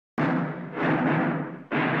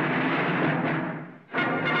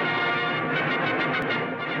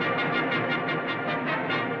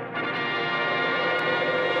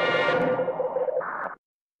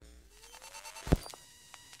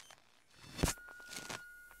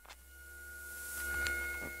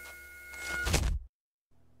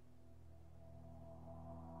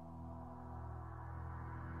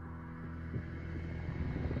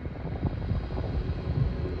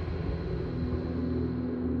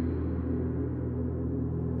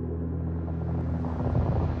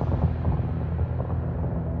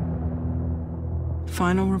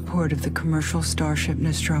Final report of the commercial starship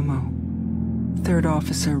Nostromo. Third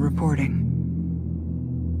officer reporting.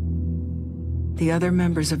 The other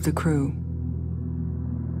members of the crew: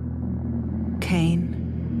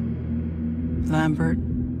 Kane, Lambert,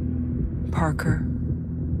 Parker,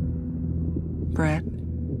 Brett,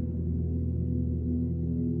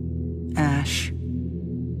 Ash,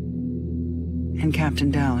 and Captain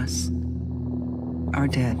Dallas are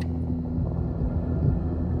dead.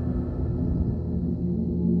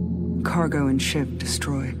 Cargo and ship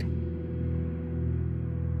destroyed.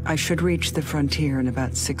 I should reach the frontier in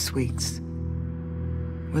about 6 weeks.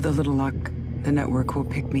 With a little luck, the network will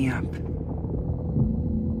pick me up.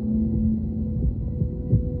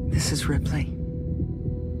 This is Ripley,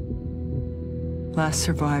 last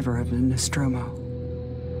survivor of the Nostromo,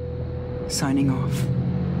 signing off.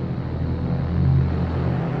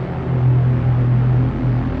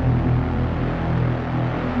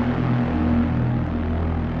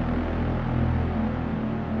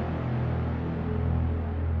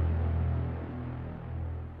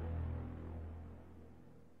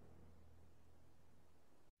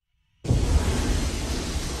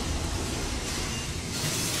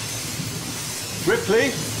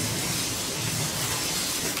 Ripley?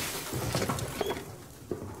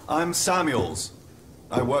 I'm Samuels.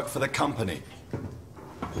 I work for the company.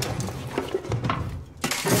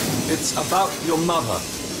 It's about your mother.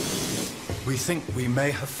 We think we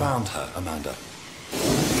may have found her, Amanda.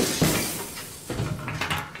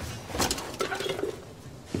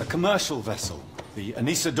 A commercial vessel, the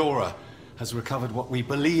Anisadora, has recovered what we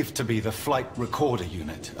believe to be the flight recorder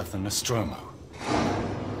unit of the Nostromo.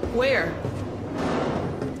 Where?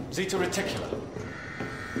 Zeta Reticula.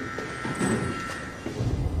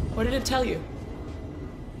 What did it tell you?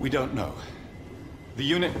 We don't know. The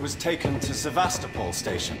unit was taken to Sevastopol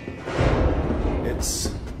station. It's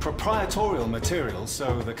proprietorial material,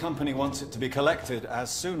 so the company wants it to be collected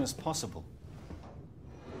as soon as possible.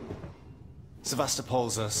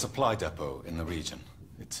 Sevastopol's a supply depot in the region.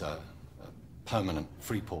 It's a permanent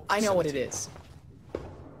free port facility. I know what it is.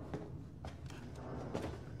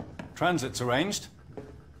 Transit's arranged.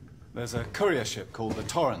 There's a courier ship called the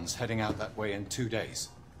Torrens heading out that way in 2 days.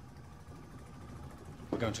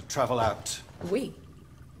 We're going to travel out. We?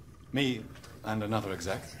 Me and another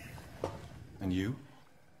exec. And you,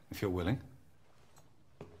 if you're willing.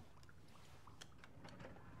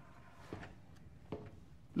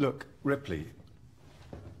 Look, Ripley,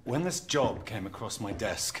 when this job came across my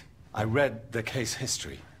desk, I read the case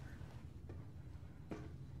history.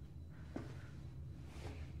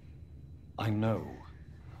 I know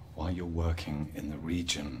why you're working in the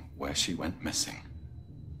region where she went missing.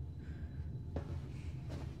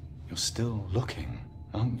 You're still looking,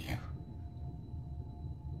 aren't you?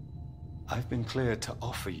 I've been cleared to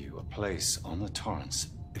offer you a place on the Torrens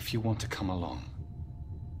if you want to come along.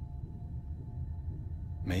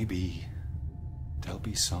 Maybe there'll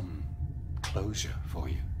be some closure for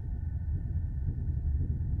you.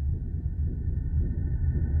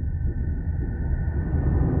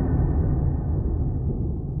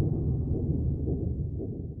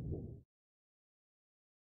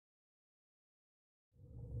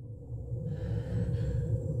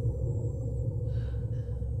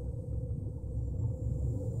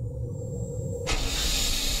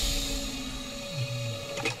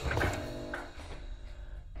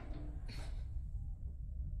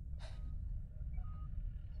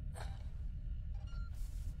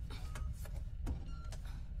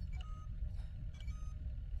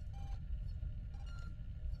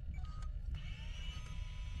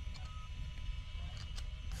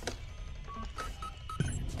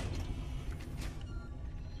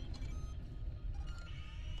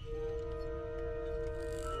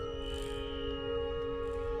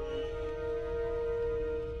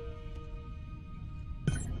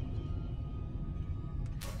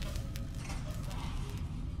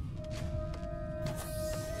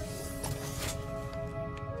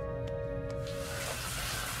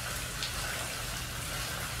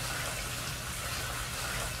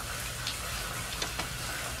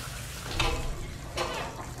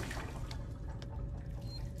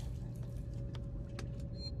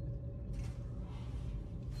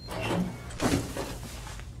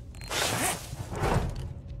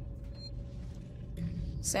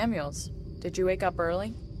 Samuels, did you wake up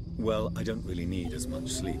early? Well, I don't really need as much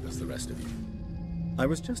sleep as the rest of you. I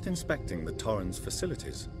was just inspecting the Torrens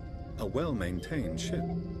facilities. A well-maintained ship.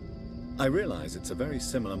 I realize it's a very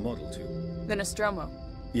similar model to... The Nostromo?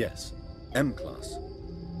 Yes, M-class.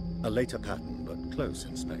 A later pattern, but close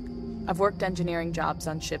in spec. I've worked engineering jobs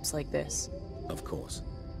on ships like this. Of course.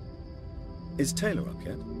 Is Taylor up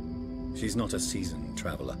yet? She's not a seasoned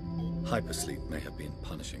traveler. Hypersleep may have been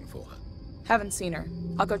punishing for her. Haven't seen her.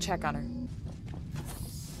 I'll go check on her.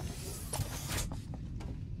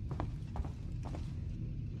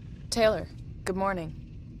 Taylor, good morning.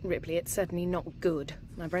 Ripley, it's certainly not good.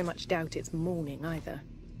 I very much doubt it's morning either.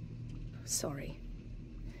 Sorry.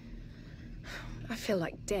 I feel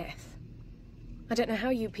like death. I don't know how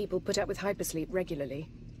you people put up with hypersleep regularly.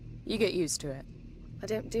 You get used to it. I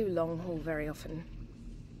don't do long haul very often.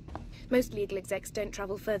 Most legal execs don't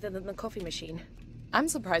travel further than the coffee machine. I'm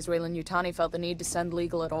surprised Weyland-Yutani felt the need to send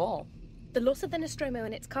legal at all. The loss of the Nostromo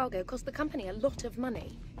and its cargo cost the company a lot of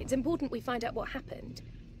money. It's important we find out what happened.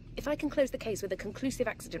 If I can close the case with a conclusive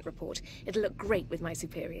accident report, it'll look great with my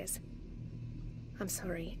superiors. I'm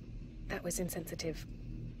sorry. That was insensitive.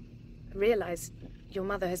 I realize your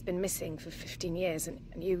mother has been missing for 15 years, and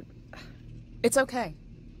you... It's okay.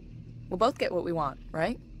 We'll both get what we want,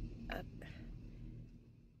 right?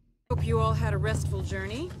 Hope you all had a restful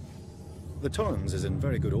journey. The Torrens is in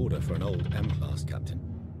very good order for an old M-class captain.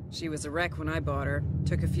 She was a wreck when I bought her.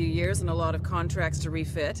 Took a few years and a lot of contracts to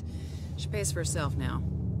refit. She pays for herself now.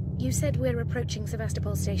 You said we're approaching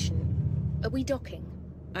Sevastopol Station. Are we docking?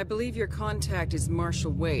 I believe your contact is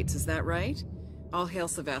Marshal Waits, is that right? I'll hail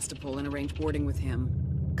Sevastopol and arrange boarding with him.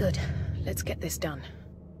 Good. Let's get this done.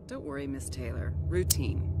 Don't worry, Miss Taylor.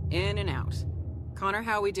 Routine. In and out. Connor,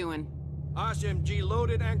 how we doing? SMG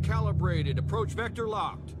loaded and calibrated. Approach vector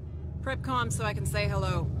locked. Prep comm so I can say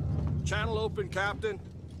hello. Channel open, Captain.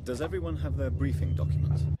 Does everyone have their briefing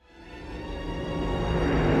documents?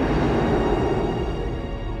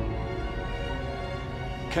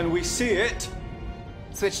 Can we see it?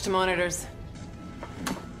 Switch to monitors.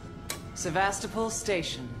 Sevastopol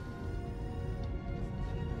Station.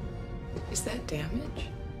 Is that damage?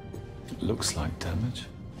 It looks like damage.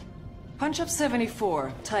 Punch up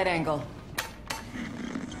 74, tight angle.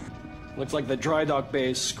 Looks like the dry dock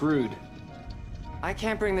bay is screwed. I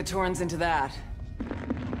can't bring the Torrens into that.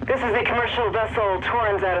 This is the commercial vessel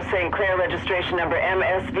Torrens out of St. Clair, registration number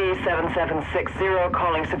MSV7760,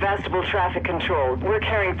 calling Sevastopol Traffic Control. We're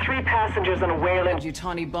carrying 3 passengers on a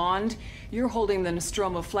Weyland-Yutani Bond. You're holding the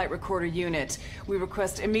Nostromo flight recorder unit. We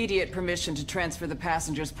request immediate permission to transfer the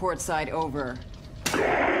passengers port side over. This Waits,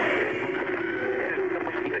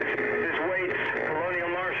 Colonial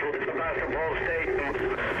Marshal, Sevastopol Station.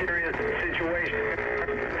 Serious situation.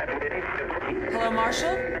 Hello,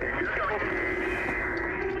 Marshal?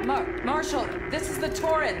 Marshal, this is the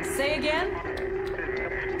Torrens. Say again?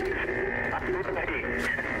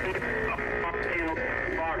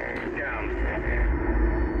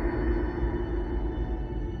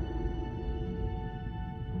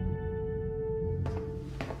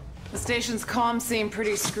 The station's comms seem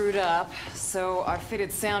pretty screwed up, so I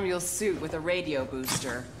fitted Samuel's suit with a radio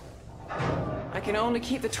booster. I can only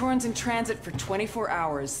keep the Torrens in transit for 24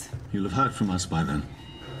 hours. You'll have heard from us by then.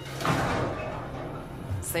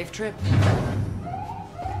 Safe trip.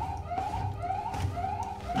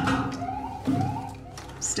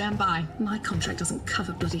 Stand by. My contract doesn't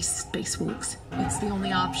cover bloody spacewalks. It's the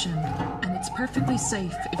only option, and it's perfectly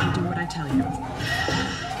safe if you do what I tell you.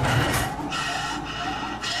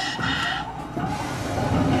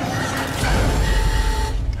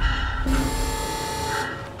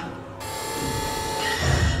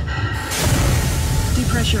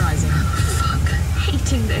 Depressurizing. Fuck.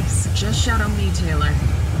 Hating this. Just shout on me, Taylor.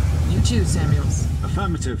 You too, Samuels.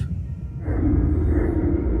 Affirmative.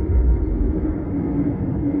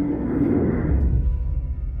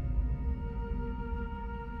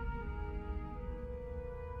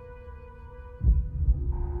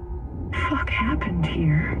 Fuck happened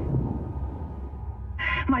here?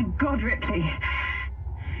 My God, Ripley.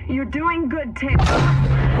 You're doing good, Taylor.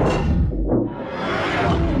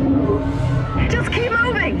 Just keep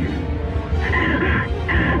moving!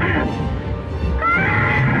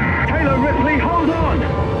 Taylor, Ripley, hold on!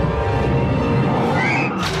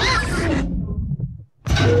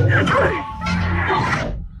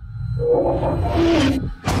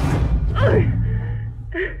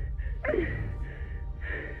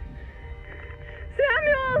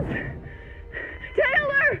 Samuels!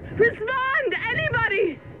 Taylor! Respond!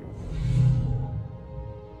 Anybody!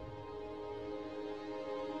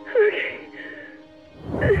 Okay.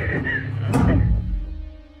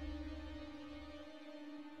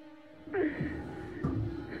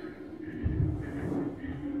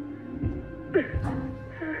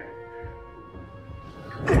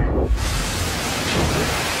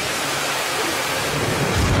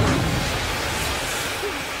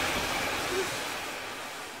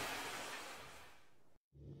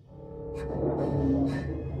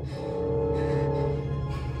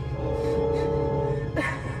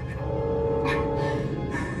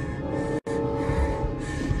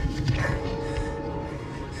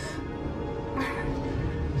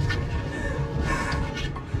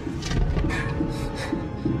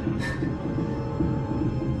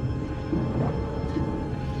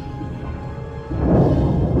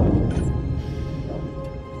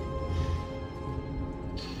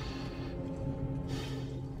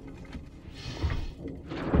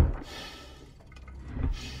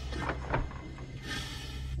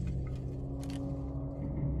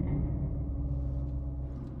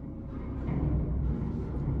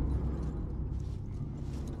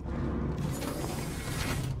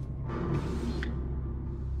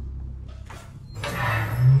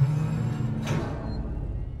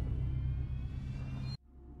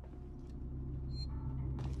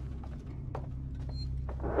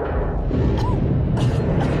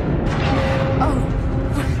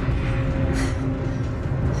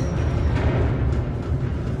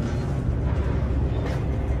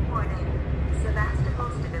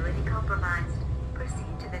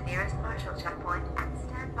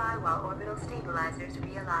 stabilizers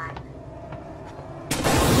realign.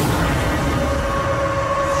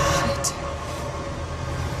 Shit.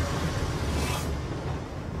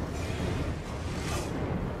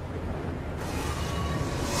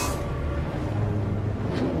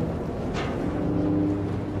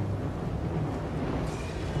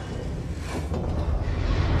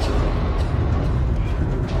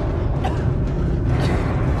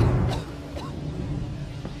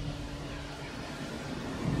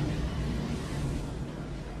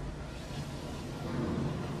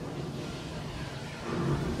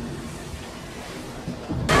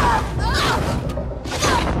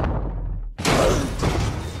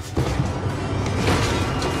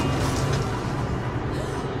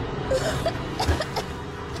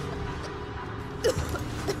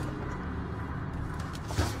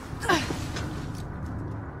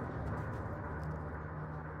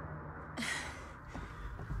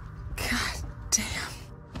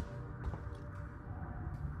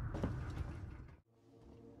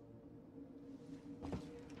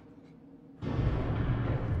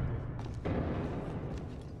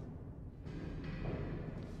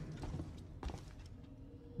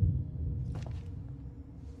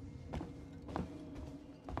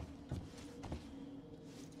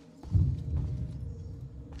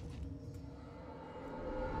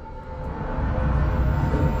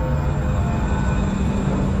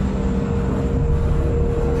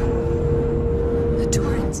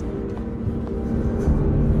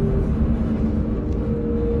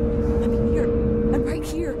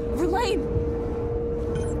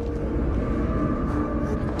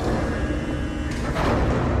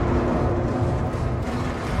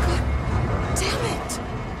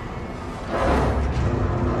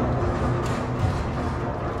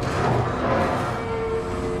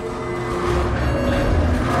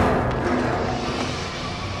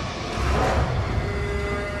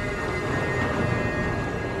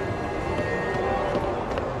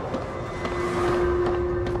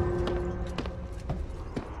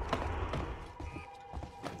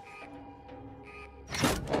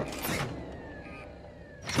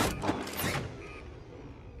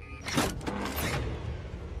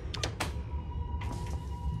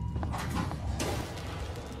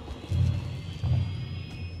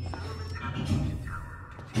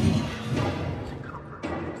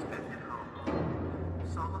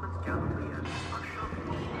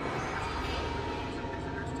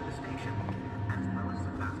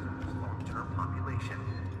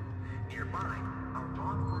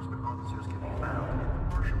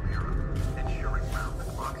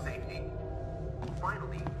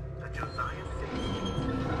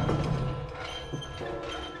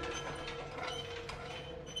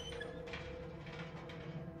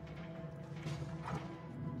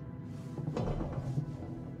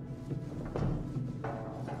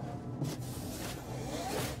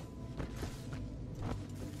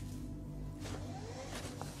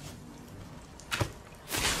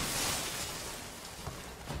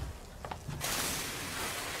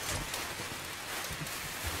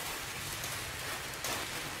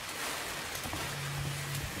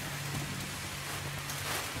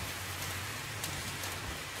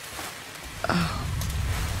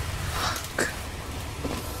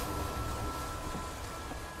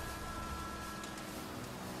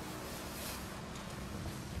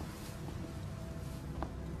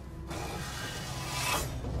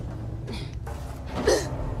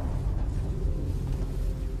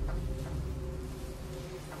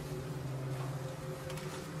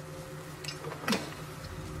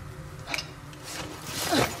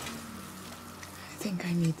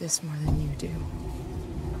 I need this more than you do.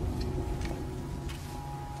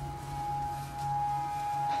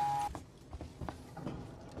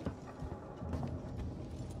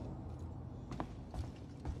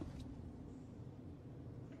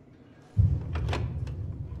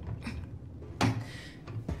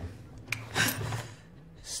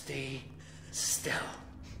 Stay still.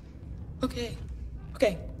 Okay.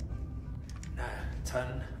 Okay. Now,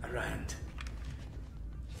 turn around.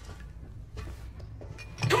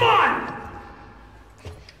 Come on!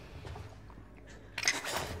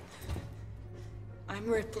 I'm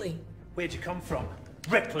Ripley. Where'd you come from?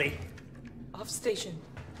 Ripley? Off station.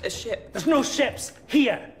 A ship. There's no ships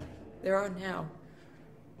here! There are now.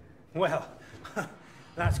 Well,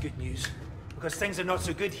 that's good news, because things are not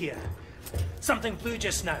so good here. Something flew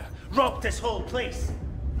just now, rocked this whole place.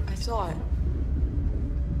 I saw it.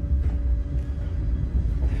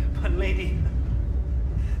 But lady,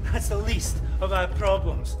 that's the least of our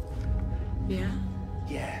problems. Yeah?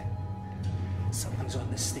 Yeah. Something's on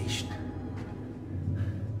this station.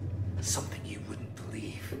 Something you wouldn't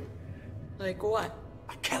believe. Like what?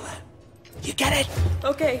 A killer. You get it?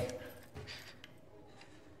 Okay.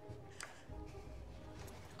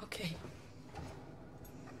 Okay.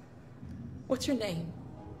 What's your name?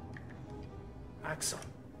 Axel.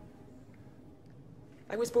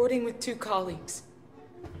 I was boarding with 2 colleagues.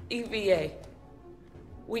 EVA.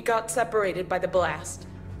 We got separated by the blast.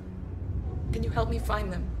 Can you help me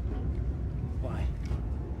find them? Why?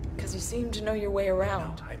 Because you seem to know your way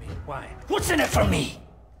around. No, I mean, why? What's in it for me?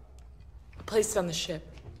 A place on the ship.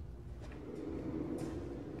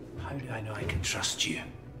 How do I know I can trust you?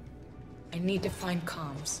 I need to find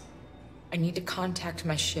comms. I need to contact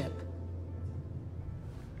my ship.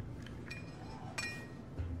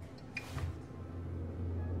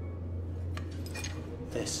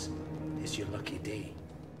 This is your lucky day.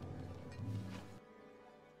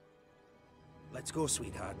 Let's go,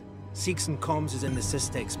 sweetheart. Seeks and comms is in the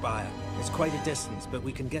Systex Spire. It's quite a distance, but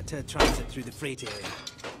we can get to a transit through the freight area.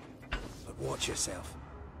 But watch yourself.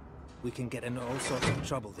 We can get into all sorts of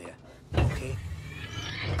trouble there, okay?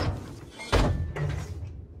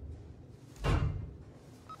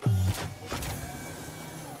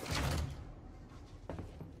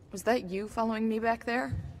 Was that you following me back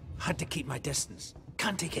there? Had to keep my distance.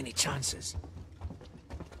 Can't take any chances.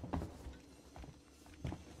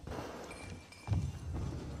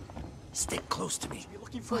 Stick close to me. You're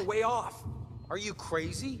looking for a way off. Are you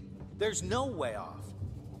crazy? There's no way off.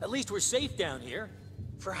 At least we're safe down here.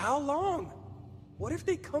 For how long? What if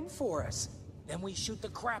they come for us? Then we shoot the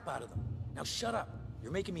crap out of them. Now shut up.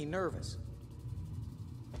 You're making me nervous.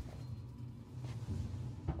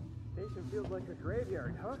 Station feels like a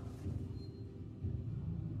graveyard, huh?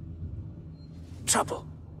 Trouble.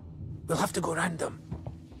 We'll have to go random.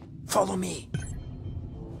 Follow me.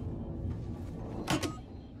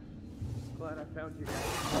 Glad I found you.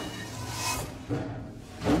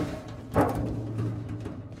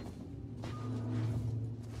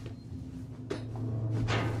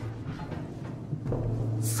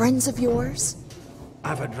 Friends of yours?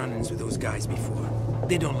 I've had run-ins with those guys before.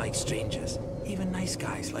 They don't like strangers. Even nice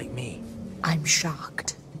guys like me. I'm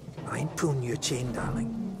shocked. I ain't pulling your chain,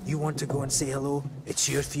 darling. You want to go and say hello? It's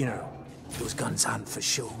your funeral. Those guns aren't for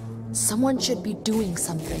show. Someone should be doing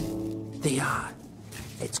something. They are.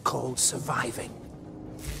 It's called surviving.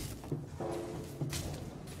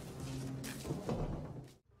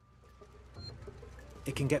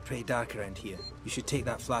 It can get pretty dark around here. You should take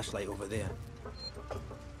that flashlight over there.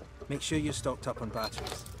 Make sure you're stocked up on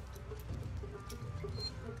batteries.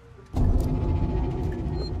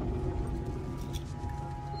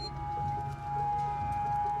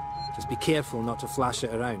 Just be careful not to flash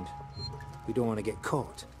it around. We don't want to get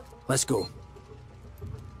caught. Let's go.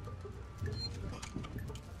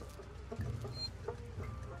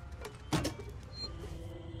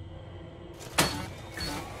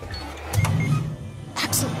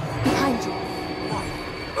 Axel, behind you.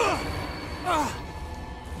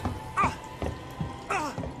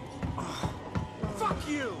 Fuck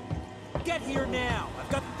you! Get here now! I've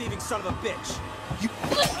got the thieving son of a bitch! You...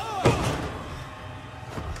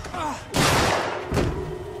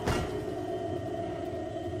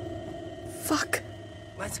 Fuck.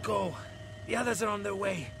 Let's go. The others are on their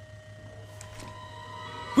way.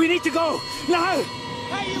 We need to go! Now!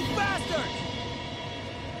 Hey, you bastard!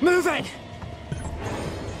 Move it!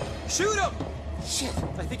 Shoot him! Shit,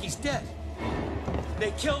 I think he's dead.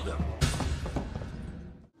 They killed him.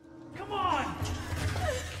 Come on!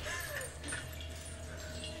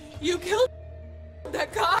 You killed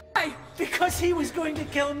that guy! Because he was going to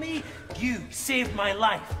kill me, you saved my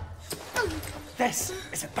life. This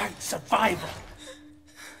is about survival.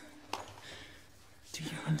 Do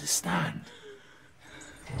you understand?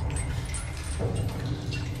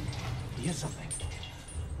 Hear something?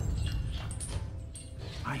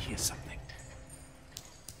 I hear something.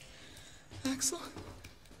 Axel?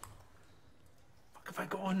 What have I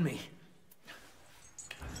got on me?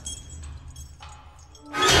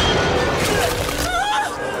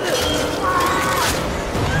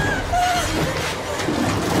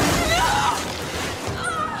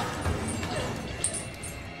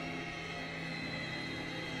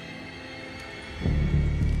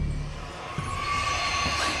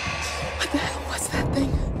 What the hell was that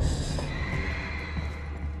thing?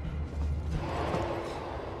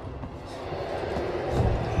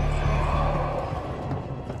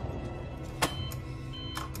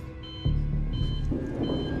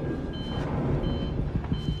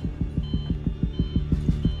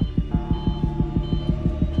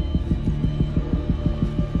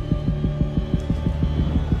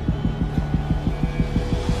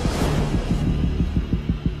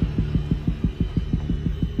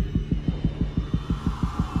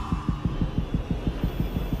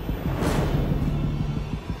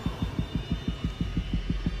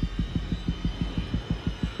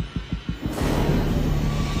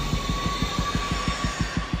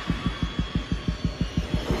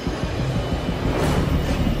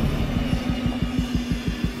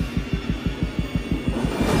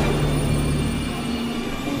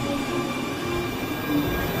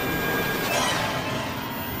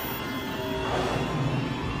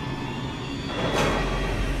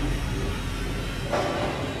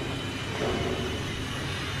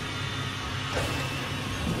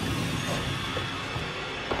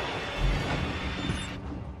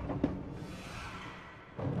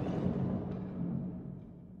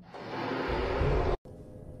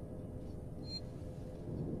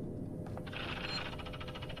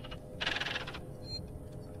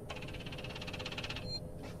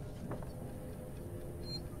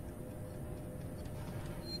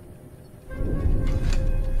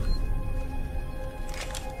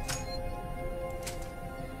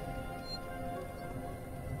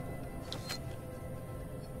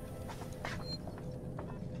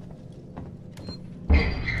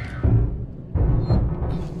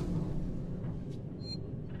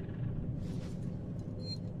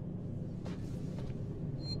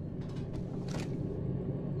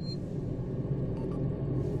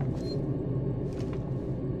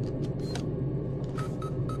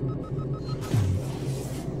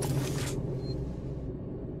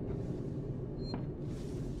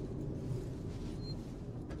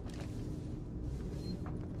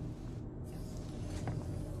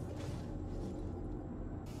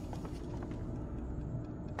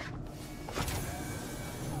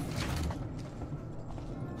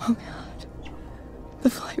 Oh God. The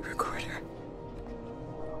flight recorder.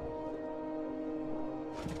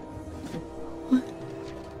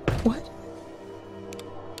 What?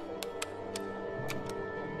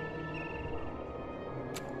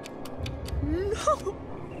 No!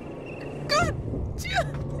 God damn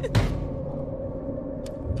it!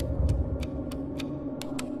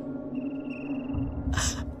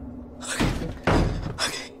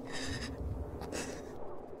 Okay.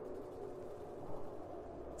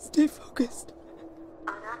 Stay focused.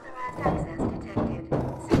 Unauthorized access detected.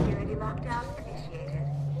 Security lockdown initiated.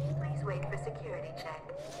 Please wait for security check.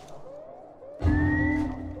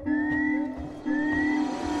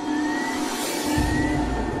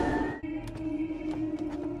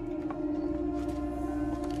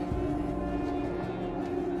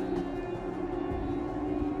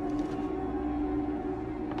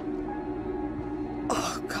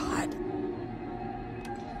 Oh, God.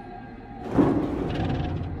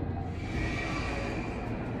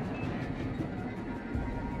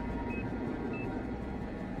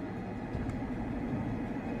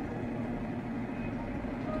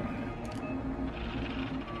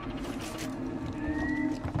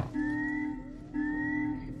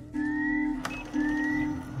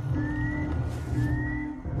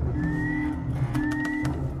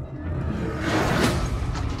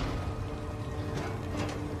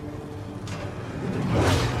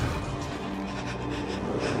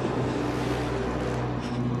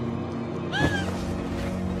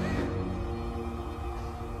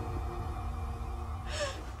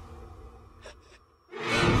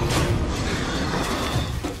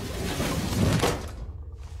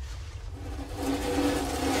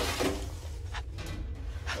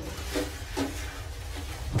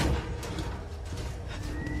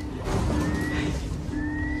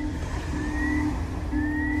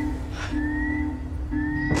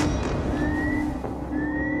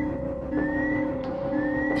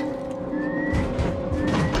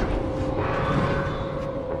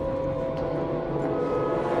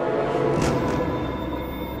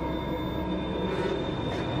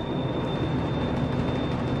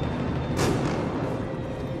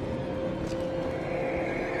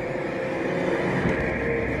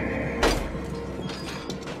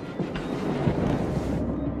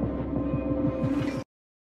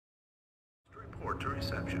 To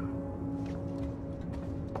reception.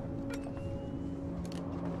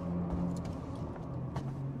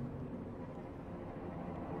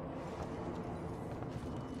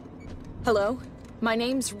 Hello? My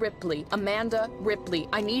name's Ripley. Amanda Ripley.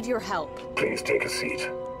 I need your help. Please take a seat.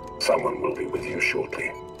 Someone will be with you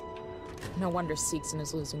shortly. No wonder Seegson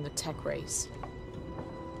is losing the tech race.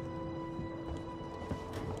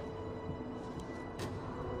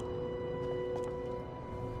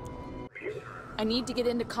 I need to get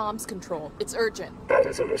into comms control. It's urgent. That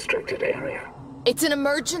is a restricted area. It's an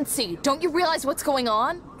emergency! Don't you realize what's going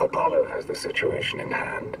on? Apollo has the situation in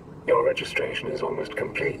hand. Your registration is almost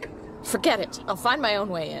complete. Forget it. I'll find my own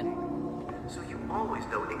way in. So you always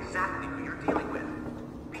know exactly who you're dealing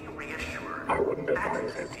with. Be reassured. I wouldn't advise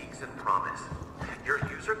As the it. Seegson promise, your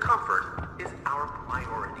user comfort is our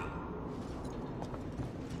priority.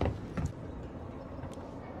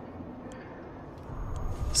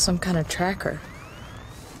 Some kind of tracker.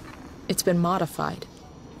 It's been modified.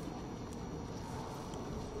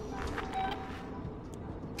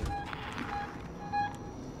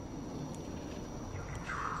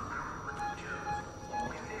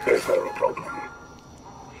 Is there a problem?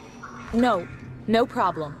 No. No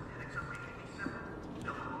problem.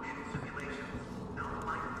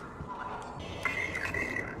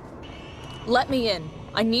 Let me in.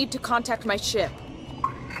 I need to contact my ship.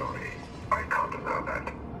 Sorry, I can't allow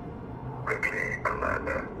that. Ripley,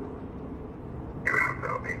 Amanda, you have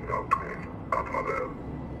now been locked with Apollo.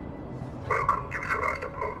 Welcome to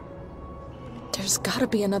Sevastopol. There's gotta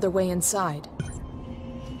be another way inside.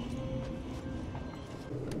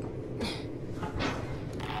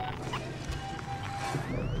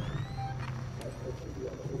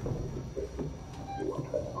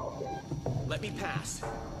 Let me pass.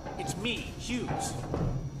 It's me, Hughes.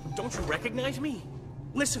 Don't you recognize me?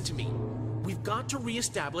 Listen to me. We've got to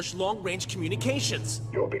re-establish long-range communications.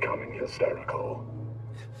 You're becoming hysterical.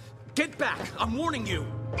 Get back! I'm warning you!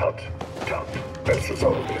 Tut, tut. Let's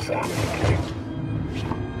resolve this amicably.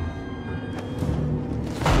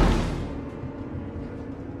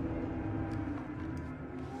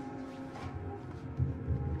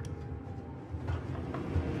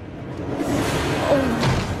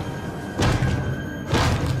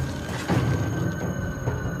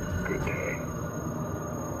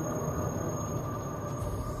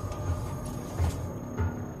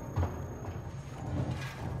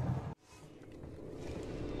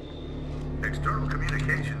 External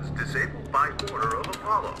communications disabled by order of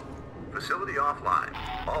Apollo. Facility offline.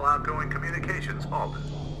 All outgoing communications halted.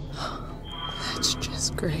 That's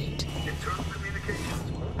just great. Internal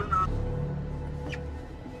communications open up.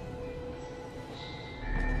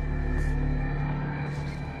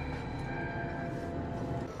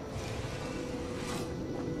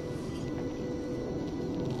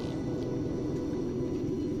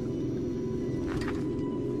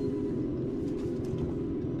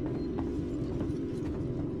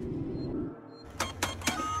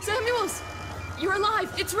 Samuels! You're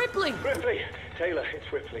alive! It's Ripley! Ripley! Taylor,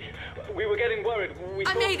 it's Ripley. We were getting worried.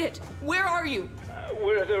 I made it! Where are you?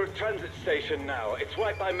 We're at the transit station now. It's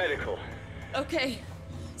right by medical. Okay.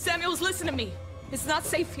 Samuels, listen to me. It's not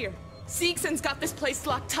safe here. Seegson's got this place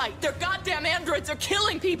locked tight. Their goddamn androids are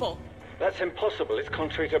killing people! That's impossible. It's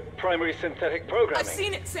contrary to primary synthetic programming. I've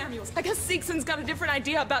seen it, Samuels. I guess Seegson's got a different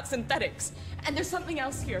idea about synthetics. And there's something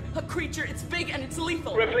else here. A creature. It's big and it's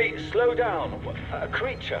lethal. Ripley, slow down. A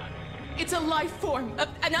creature? It's a life form.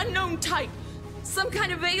 An unknown type. Some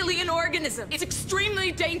kind of alien organism. It's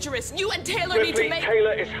extremely dangerous. You and Taylor need to make... Ripley,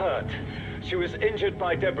 Taylor is hurt. She was injured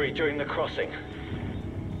by debris during the crossing.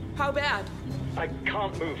 How bad? I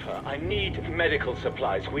can't move her. I need medical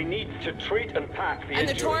supplies. We need to treat and pack the injury. And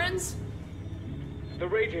the Torrens? The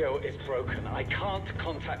radio is broken. I can't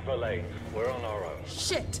contact Verlaine. We're on our own.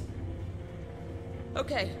 Shit.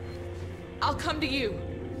 Okay. I'll come to you.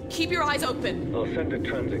 Keep your eyes open. I'll send a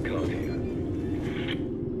transit car to you.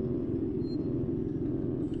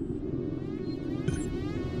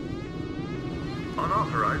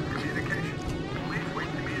 Unauthorized communication. Please wait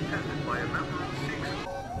to be attended by a member of Seegson.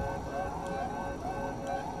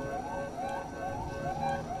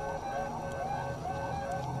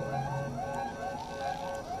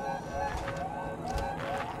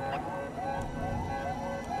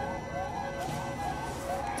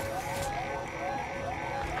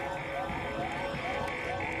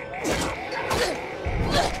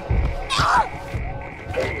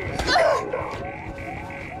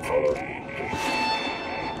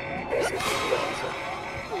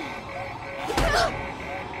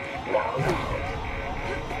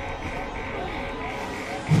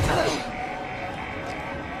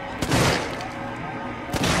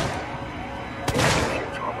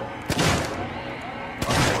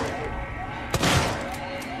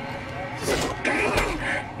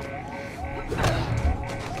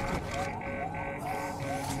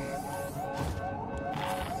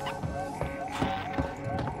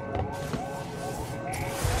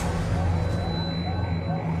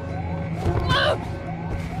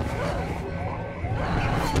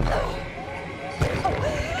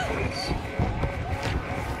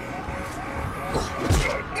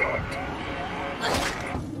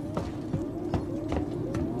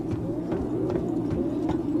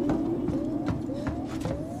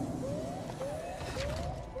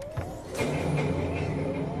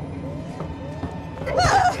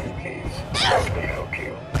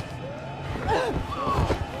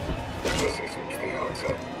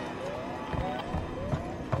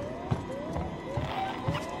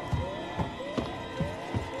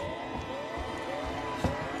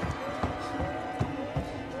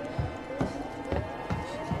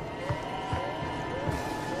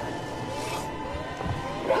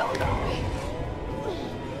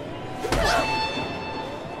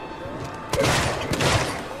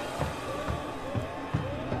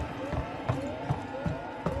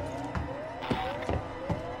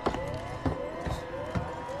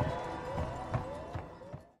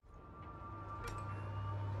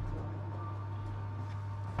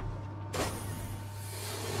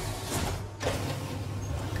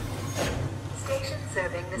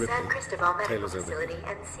 Serving the San Cristobal Medical Facility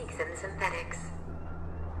and Seegson Synthetics.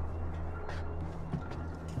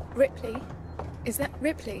 Ripley? Is that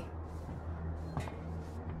Ripley?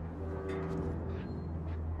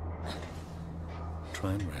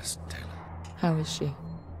 Try and rest, Taylor. How is she?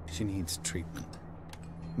 She needs treatment.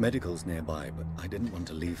 Medical's nearby, but I didn't want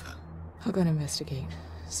to leave her. I'll go and investigate.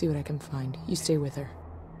 See what I can find. You stay with her.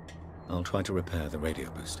 I'll try to repair the radio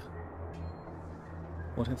booster.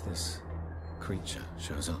 What if this creature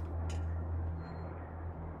shows up?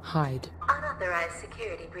 Hide. Unauthorized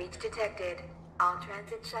security breach detected. All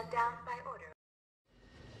transit shut down by order.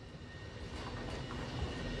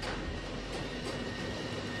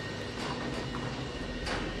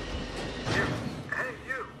 Hey,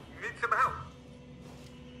 you! Need some help?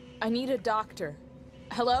 I need a doctor.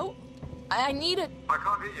 Hello? I need a... I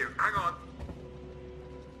can't hear you. Hang on.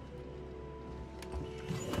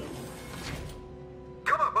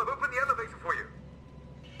 Come on, I'll open the elevator for you.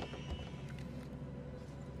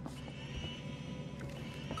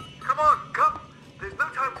 Come on, come!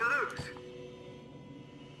 to lose.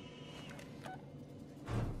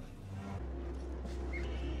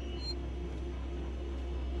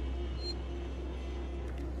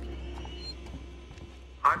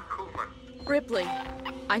 I'm Coleman. Ripley,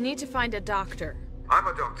 I need to find a doctor. I'm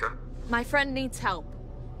a doctor. My friend needs help.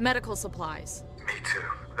 Medical supplies. Me too.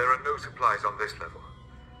 There are no supplies on this level.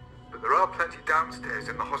 But there are plenty downstairs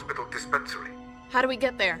in the hospital dispensary. How do we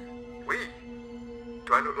get there? We?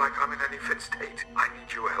 Do I look like I'm in any fit state? I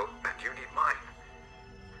need your help and you need mine.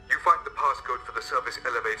 You find the passcode for the service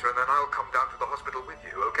elevator and then I'll come down to the hospital with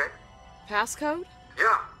you, okay? Passcode?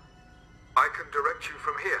 Yeah. I can direct you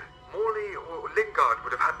from here. Morley or Lingard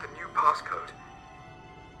would have had the new passcode.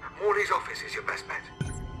 Morley's office is your best bet.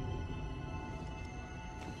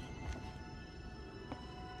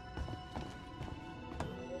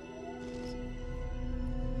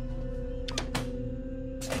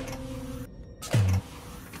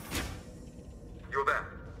 You're there.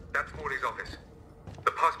 That's Morley's office.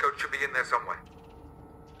 The passcode should be in there somewhere.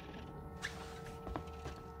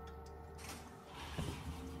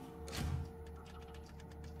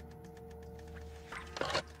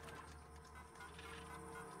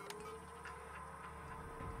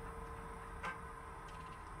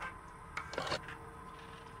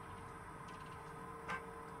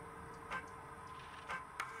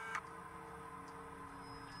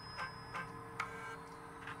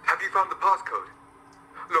 Have you found the passcode?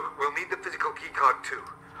 Look, we'll need the physical keycard too.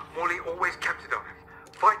 Morley always kept it on him.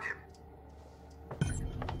 Find him.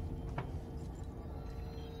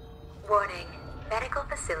 Warning. Medical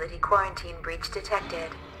facility quarantine breach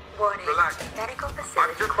detected. Warning. Relax. Medical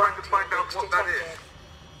facility I'm just trying to find out breach what that detected.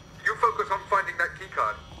 is. You focus on finding that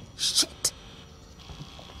keycard. Shit.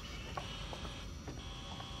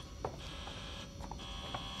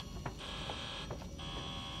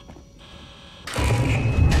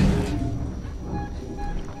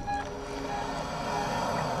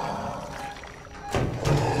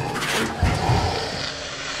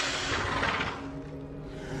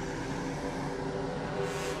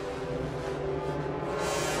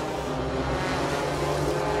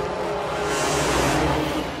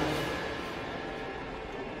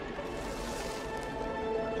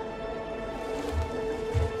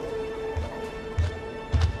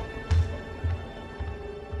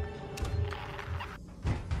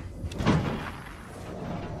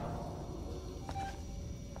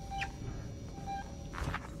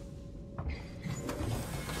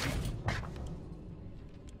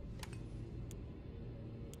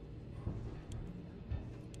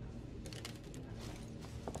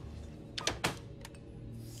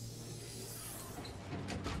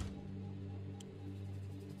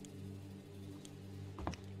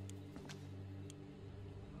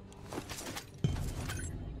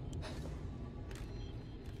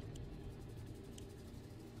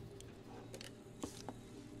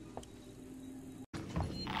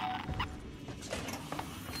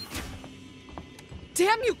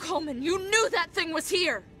 Damn you, Coleman! You knew that thing was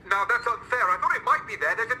here! Now that's unfair. I thought it might be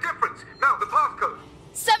there. There's a difference. Now, the passcode.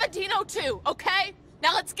 1702, okay?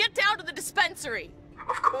 Now let's get down to the dispensary.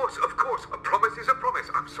 Of course, of course. A promise is a promise.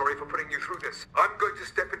 I'm sorry for putting you through this. I'm going to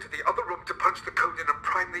step into the other room to punch the code in and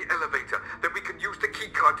prime the elevator. Then we can use the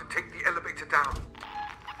keycard to take the elevator down.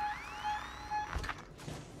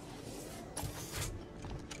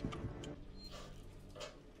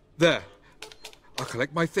 There. I'll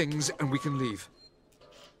collect my things and we can leave.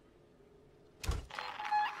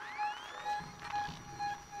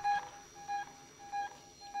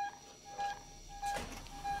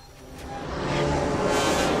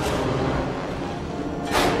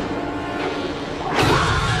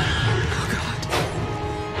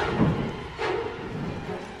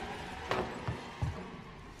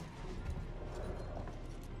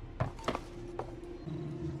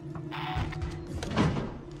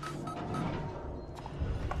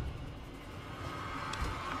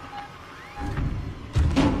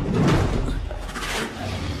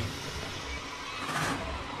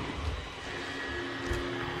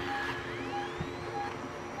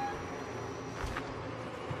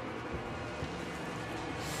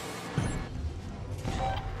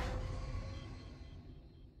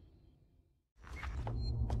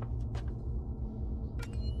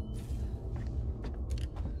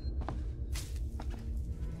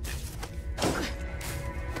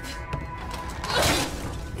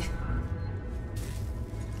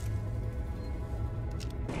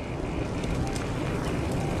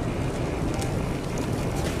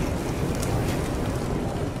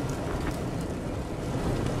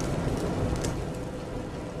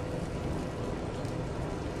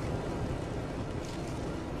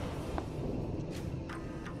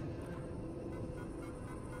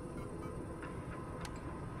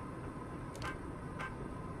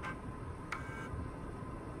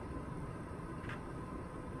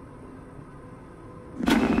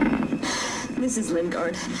 This is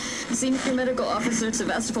Lingard, Senior Medical Officer at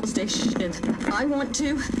Sevastopol Station. I want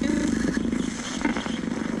to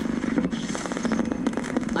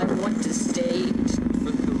state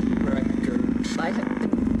for the record.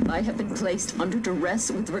 I have been placed under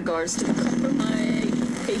duress with regards to my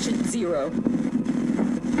patient 0.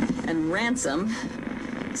 And Ransom,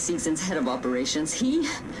 Season's head of operations, he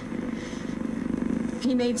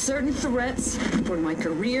made certain threats for my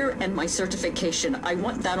career and my certification. I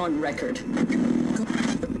want that on record.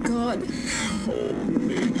 God,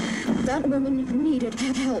 that woman needed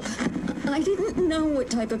help. I didn't know what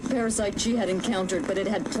type of parasite she had encountered, but it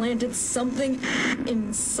had planted something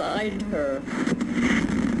inside her.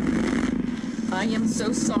 I am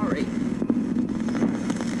so sorry.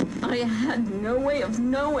 I had no way of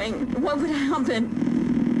knowing what would happen.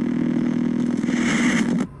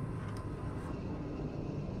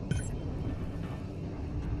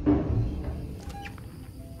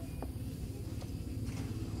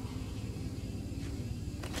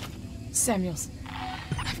 Samuels,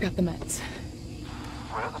 I've got the meds.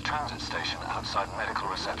 We're at the transit station outside medical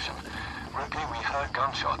reception. Ripley, we heard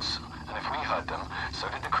gunshots, and if we heard them, so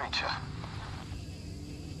did the creature.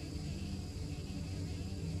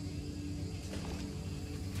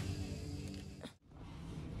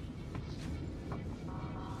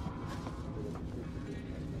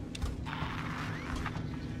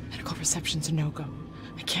 Medical reception's a no-go.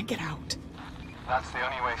 I can't get out. That's the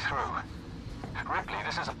only way through. Ripley,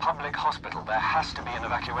 this is a public hospital. There has to be an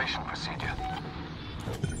evacuation procedure.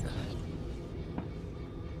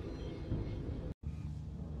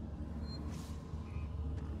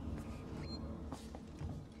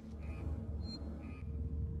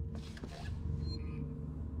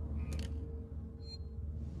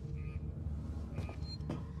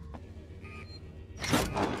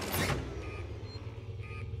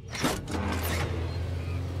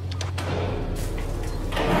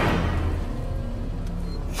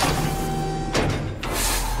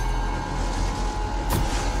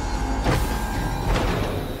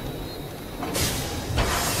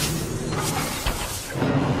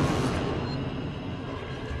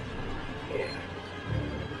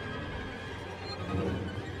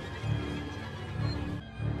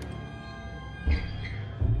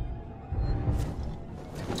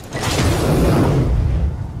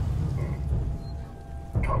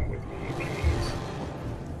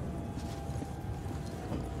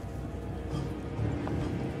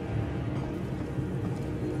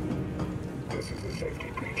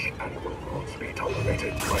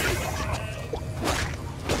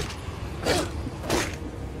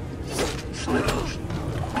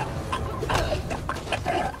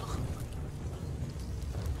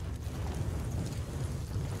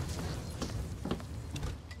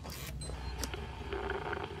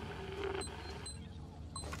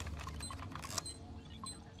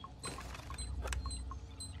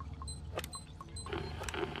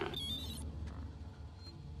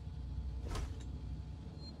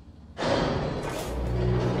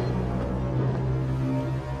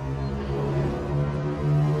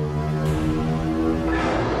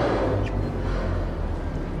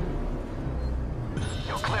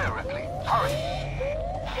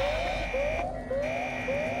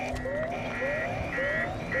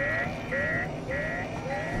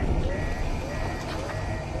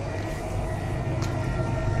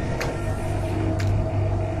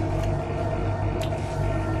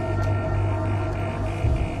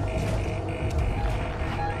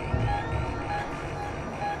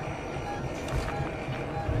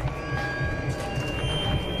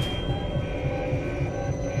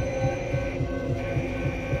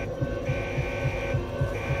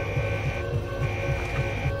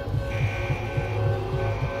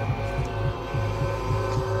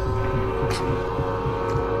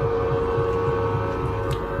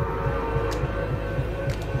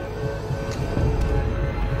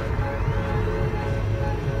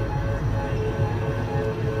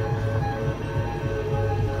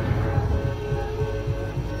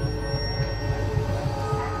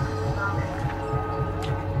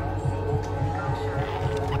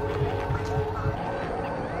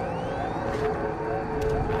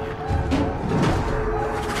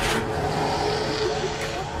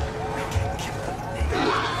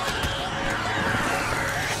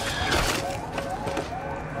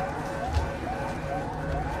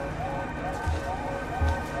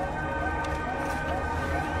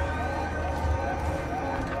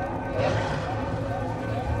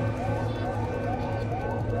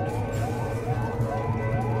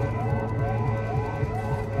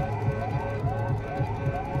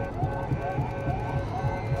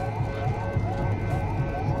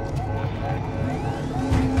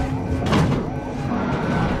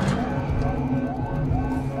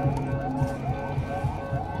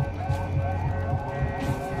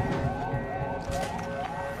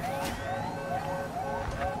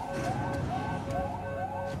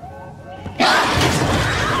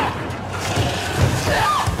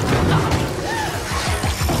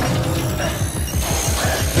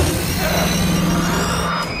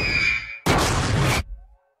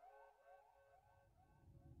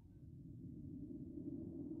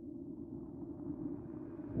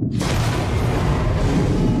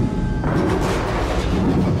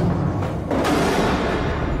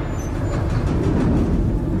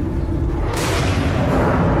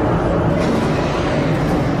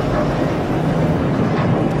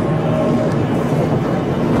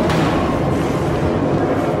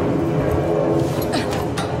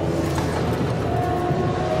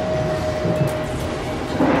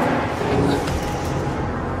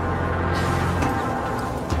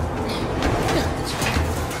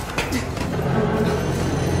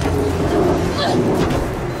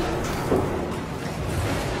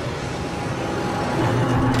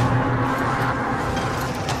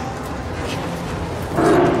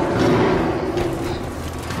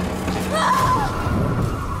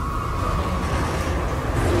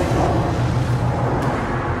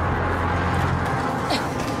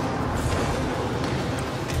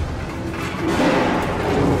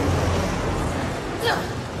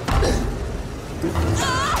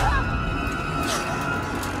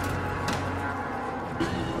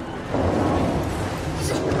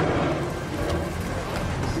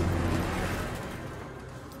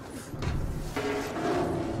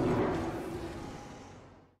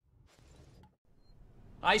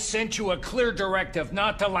 I sent you a clear directive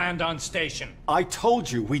not to land on station. I told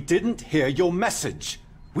you we didn't hear your message.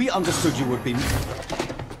 We understood you would be...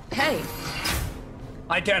 Hey!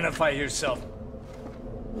 Identify yourself.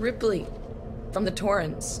 Ripley, from the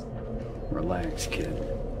Torrens. Relax, kid.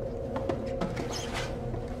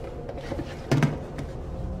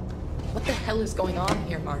 What the hell is going on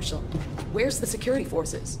here, Marshal? Where's the security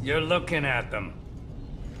forces? You're looking at them.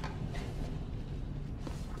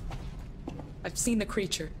 I've seen the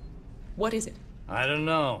creature. What is it? I don't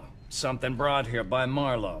know. Something brought here by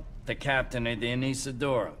Marlowe, the captain of the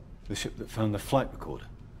Anisadora. The ship that found the flight recorder.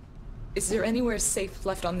 Is there anywhere safe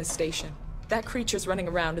left on this station? That creature's running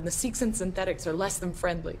around, and the Sikhs and synthetics are less than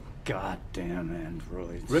friendly. Goddamn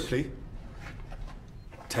androids. Ripley?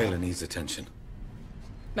 Taylor needs attention.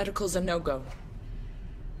 Medical's a no-go.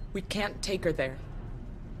 We can't take her there.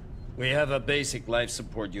 We have a basic life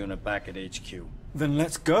support unit back at HQ. Then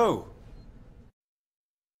let's go!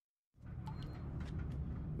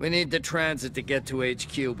 We need the transit to get to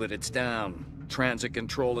HQ, but it's down. Transit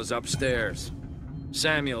control is upstairs.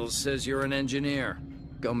 Samuels says you're an engineer.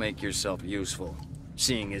 Go make yourself useful,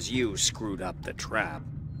 seeing as you screwed up the trap.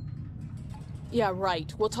 Yeah,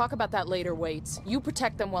 right. We'll talk about that later, Waits. You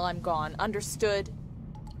protect them while I'm gone. Understood?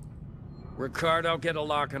 Ricardo, get a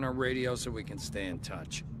lock on our radio so we can stay in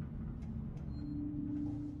touch.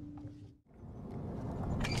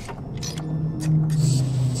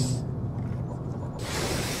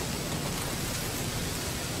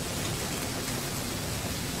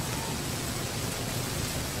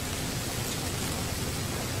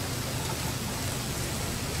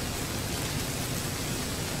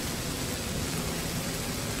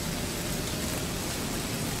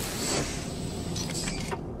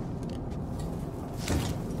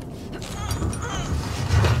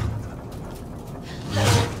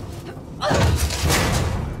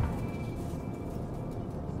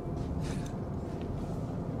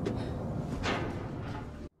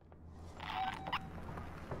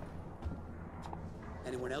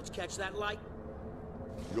 Anyone else catch that light?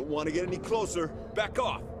 You don't want to get any closer. Back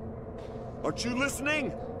off. Aren't you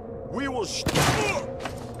listening? We will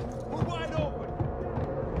We're wide open.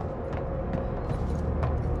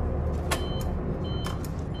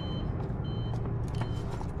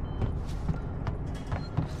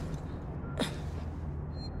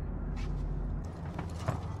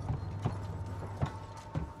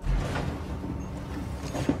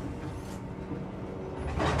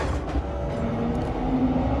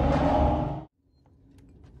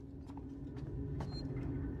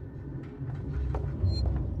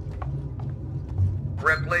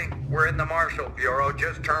 Ripley, we're in the Marshal Bureau.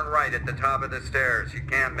 Just turn right at the top of the stairs. You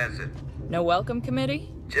can't miss it. No welcome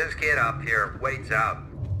committee? Just get up here. Wait's out.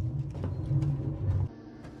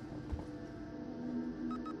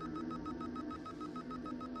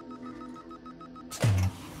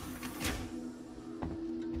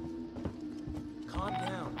 Calm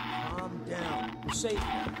down. Calm down. We're safe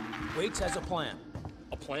now. Waits has a plan.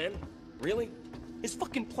 A plan? Really? His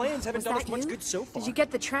fucking plans haven't done us much good so far. Did you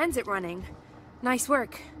get the transit running? Nice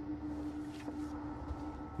work.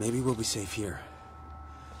 Maybe we'll be safe here.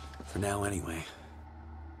 For now, anyway.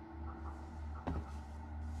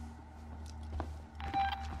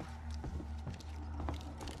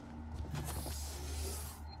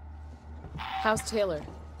 How's Taylor?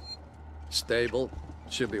 Stable.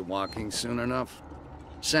 Should be walking soon enough.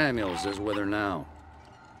 Samuels is with her now.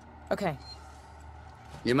 Okay.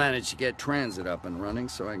 You managed to get transit up and running,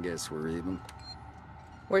 so I guess we're even.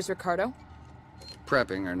 Where's Ricardo?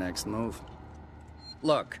 Prepping our next move.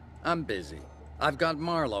 Look, I'm busy. I've got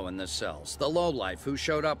Marlowe in the cells, the lowlife who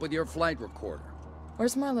showed up with your flight recorder.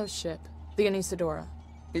 Where's Marlowe's ship? The Anisadora.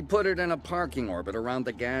 He put it in a parking orbit around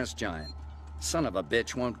the gas giant. Son of a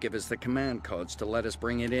bitch won't give us the command codes to let us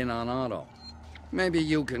bring it in on auto. Maybe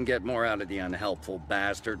you can get more out of the unhelpful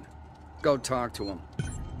bastard. Go talk to him.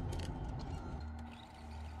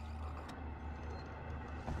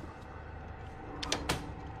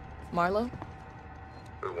 Marlowe?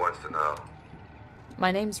 Who wants to know? My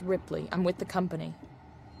name's Ripley. I'm with the company.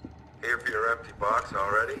 Here for your empty box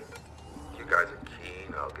already? You guys are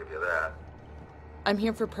keen, I'll give you that. I'm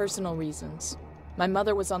here for personal reasons. My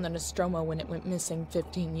mother was on the Nostromo when it went missing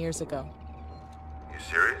 15 years ago. You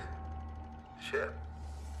serious? Shit.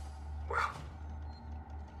 Well.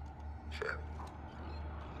 Shit.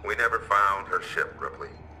 We never found her ship, Ripley.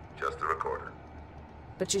 Just the recorder.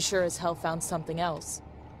 But you sure as hell found something else.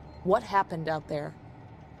 What happened out there?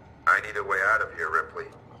 I need a way out of here, Ripley.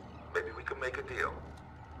 Maybe we can make a deal.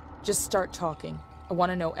 Just start talking. I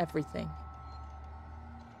want to know everything.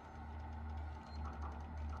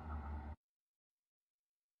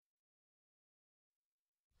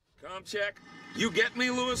 Com check. You get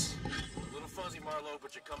me, Lewis? A little fuzzy, Marlowe,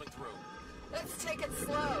 but you're coming through. Let's take it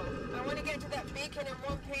slow. I want to get to that beacon in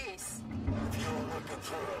one piece. If you're looking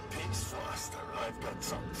for a piece, Foster, I've got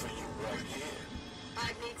something for you right here.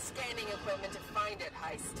 I'd need scanning equipment to find it,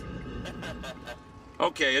 Heist.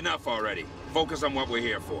 Okay, enough already. Focus on what we're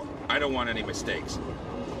here for. I don't want any mistakes.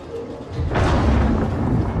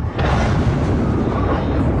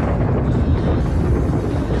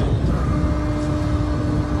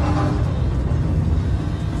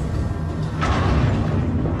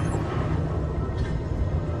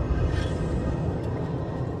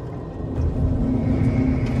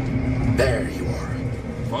 There you are.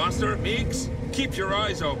 Foster, Meeks, keep your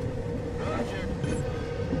eyes open. Roger.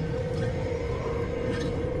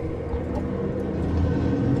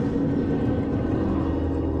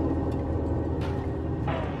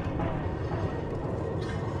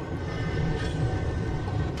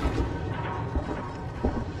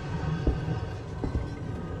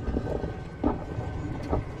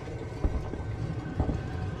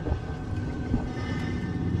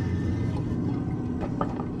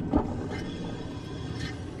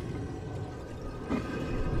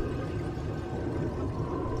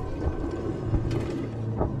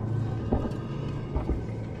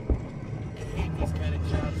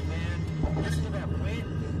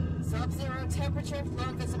 Sub-zero temperature,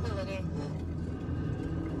 low visibility.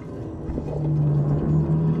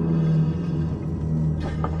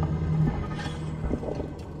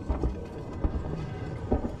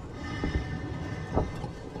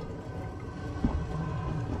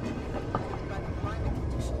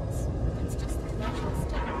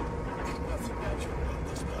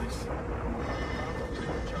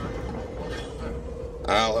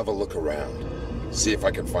 I'll have a look around. See if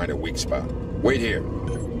I can find a weak spot. Wait here.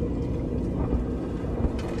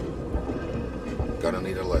 Gonna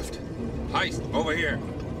need a lift. Heist, over here.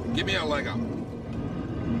 Give me a leg up.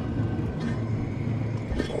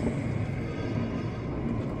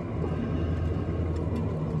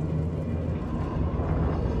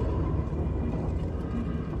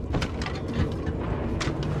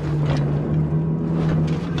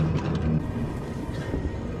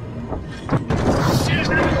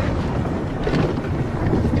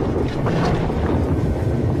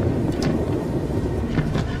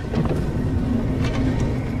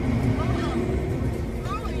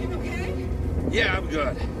 Yeah, I'm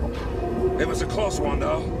good. It was a close one,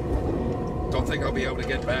 though. Don't think I'll be able to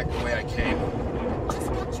get back the way I came. Just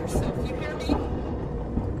watch yourself, you hear me?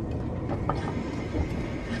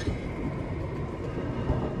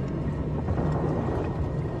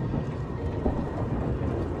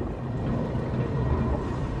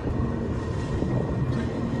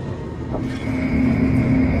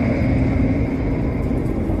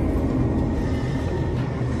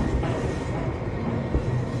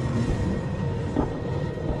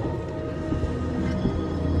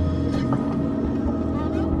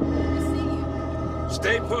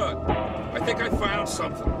 Stay put. I think I found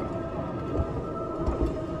something.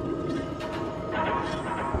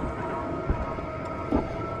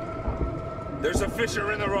 There's a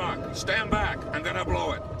fissure in the rock. Stand back. I'm gonna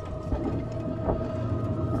blow it.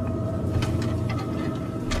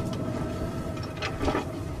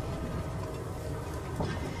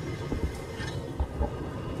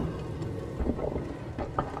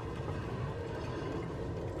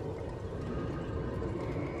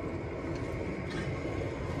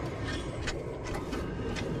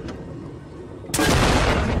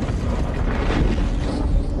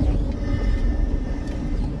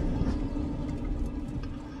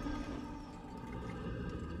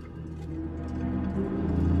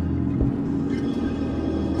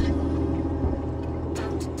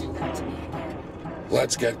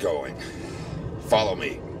 Let's get going. Follow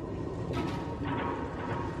me.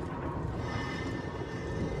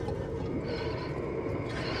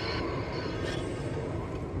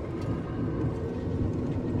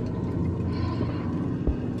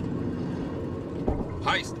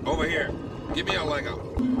 Heist, over here. Give me a leg up.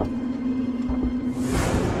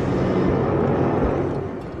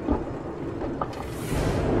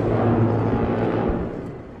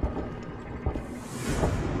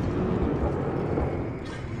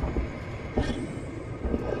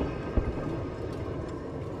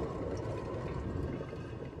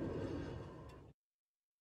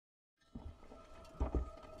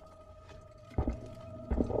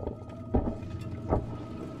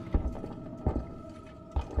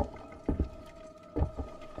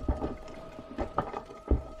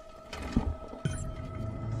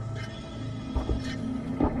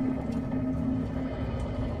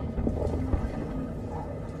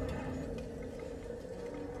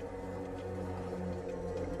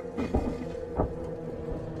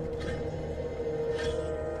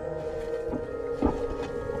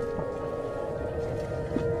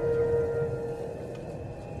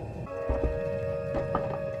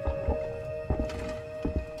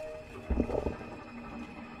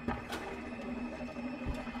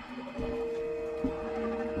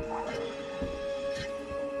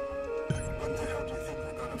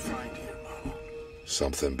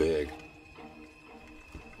 Something big.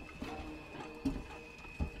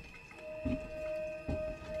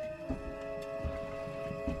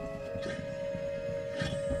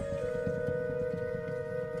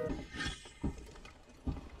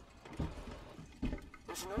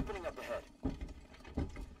 There's an opening up ahead.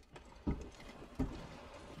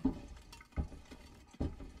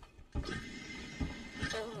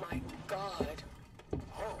 Oh my god.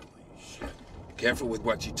 Holy shit. Careful with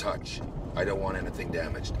what you touch. I don't want anything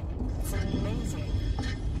damaged. It's amazing.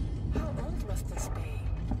 How old must this be?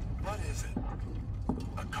 What is it?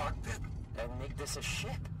 A cockpit? And make this a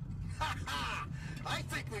ship? Ha ha! I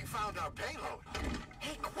think we found our payload.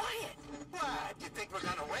 Hey, quiet! What? You think we're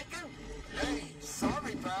gonna wake him? Hey,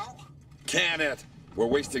 sorry, pal. Can it? We're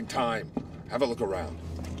wasting time. Have a look around.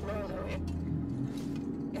 No,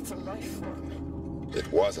 it's a life form. It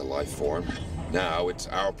was a life form. Now it's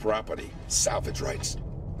our property. Salvage rights.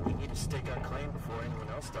 We need to stake our claim before anyone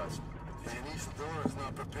else does. And Isadora's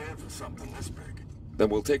not prepared for something this big. Then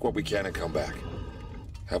we'll take what we can and come back.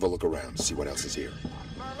 Have a look around, see what else is here.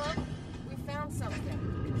 Marlo, we found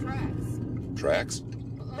something. Tracks. Tracks?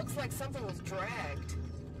 Looks like something was dragged.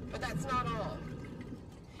 But that's not all.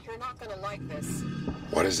 You're not gonna like this.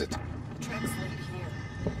 What is it? The tracks lead here.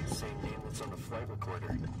 Same name that's on the flight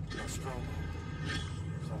recorder. Nostromo.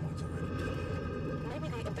 Someone's already done it. Maybe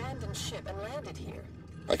they abandoned ship and landed here.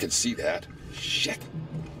 I can see that. Shit.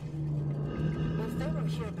 If they were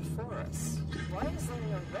here before us, why is there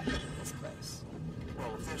no record of this place?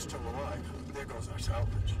 Well, if they're still alive, there goes our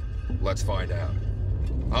salvage. Let's find out.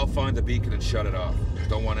 I'll find the beacon and shut it off.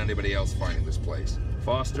 Don't want anybody else finding this place.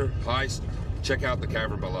 Foster, Heist, check out the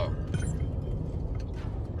cavern below.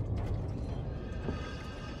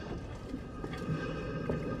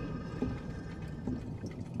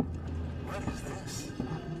 What is this?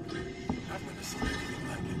 I've never seen anything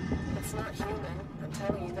like it. It's not human, I'm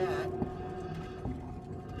telling you that.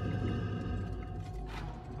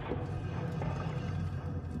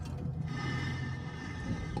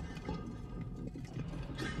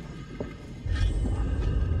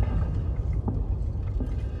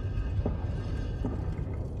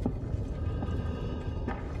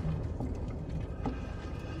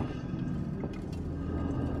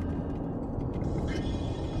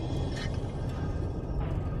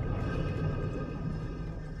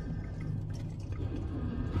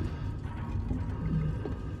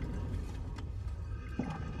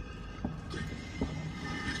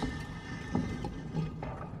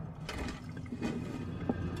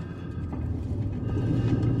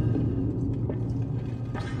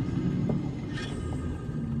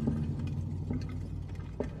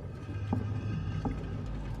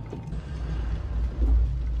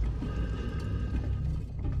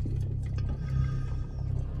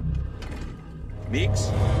 Meeks,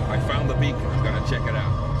 I found the beacon. I'm gonna check it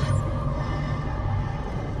out.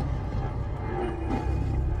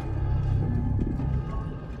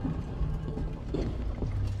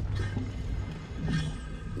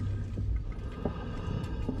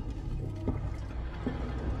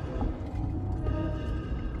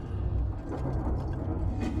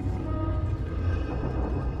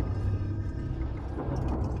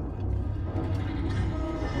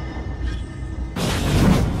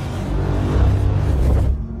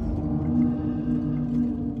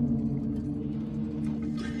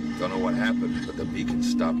 Don't know what happened, but the beacon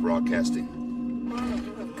stopped broadcasting. Marla,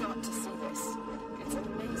 you have got to see this. It's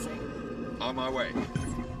amazing. On my way.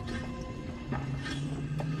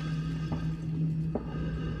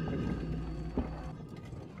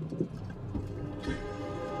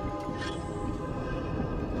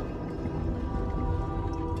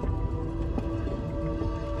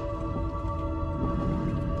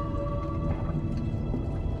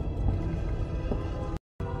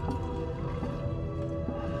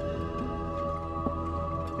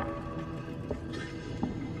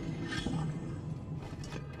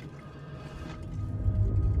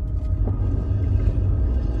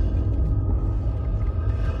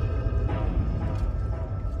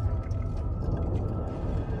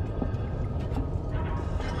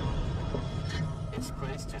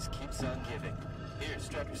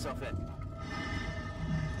 Yourself in.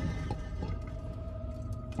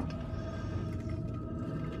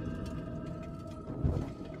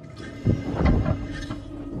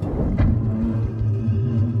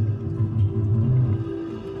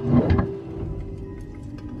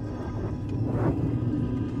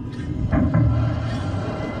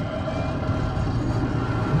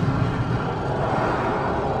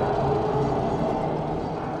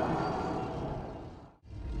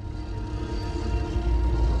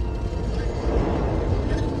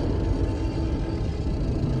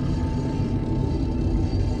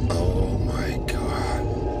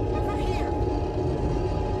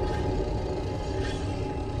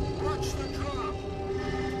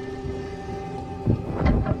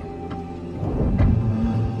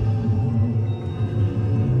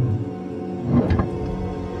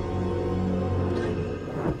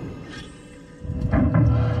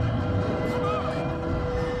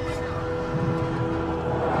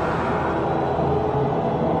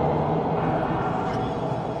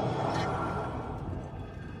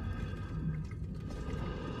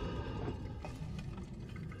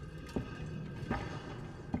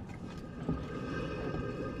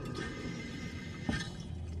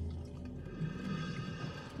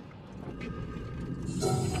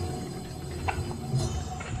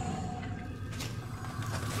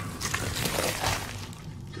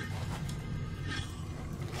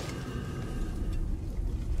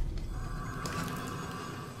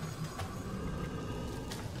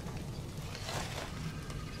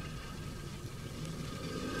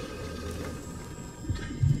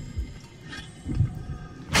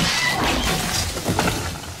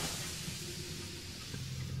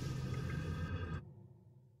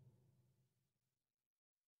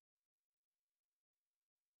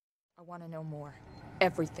 I want to know more.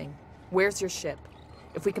 Everything. Where's your ship?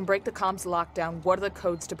 If we can break the comms lockdown, what are the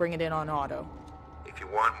codes to bring it in on auto? If you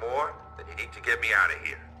want more, then you need to get me out of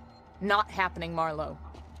here. Not happening, Marlowe.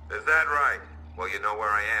 Is that right? Well, you know where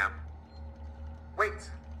I am. Wait.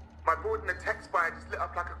 My board in the tech spire just lit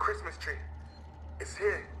up like a Christmas tree. It's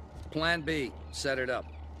here. Plan B. Set it up.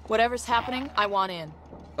 Whatever's happening, I want in.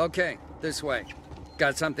 Okay, this way.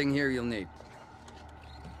 Got something here you'll need.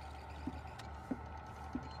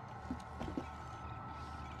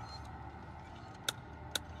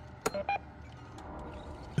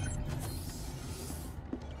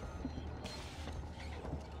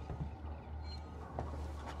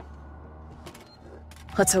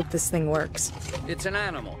 Let's hope this thing works. It's an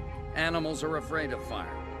animal. Animals are afraid of fire.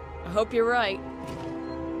 I hope you're right.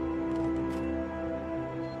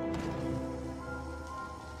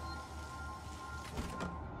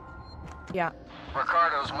 Yeah.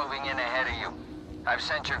 Ricardo's moving in ahead of you. I've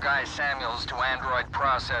sent your guy Samuels to android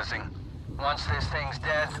processing. Once this thing's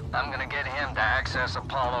dead, I'm gonna get him to access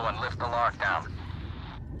Apollo and lift the lockdown.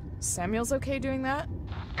 Samuel's okay doing that?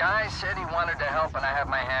 Guy said he wanted to help and I have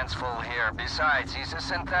my hands full here. Besides, he's a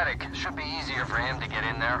synthetic. Should be easier for him to get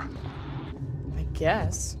in there. I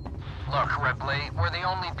guess. Look, Ripley, we're the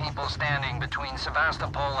only people standing between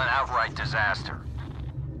Sevastopol and outright disaster.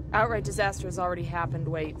 Outright disaster has already happened,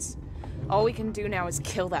 Waits. All we can do now is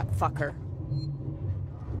kill that fucker.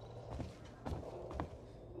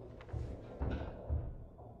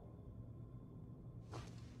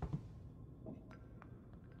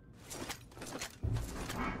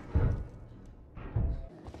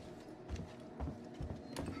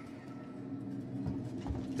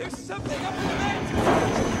 There's something up in the mountain!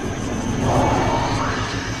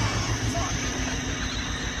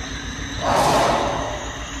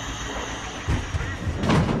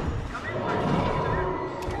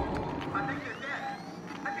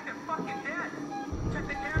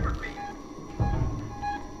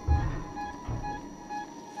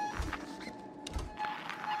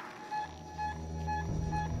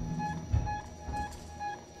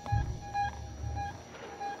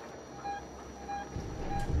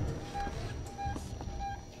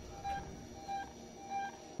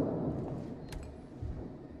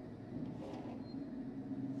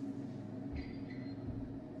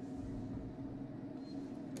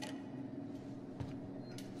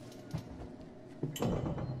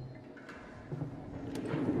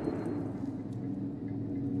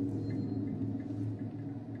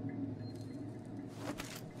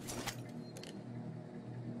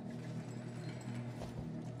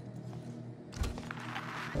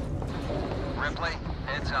 Ripley,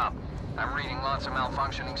 heads up. I'm reading lots of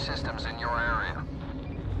malfunctioning systems in your area.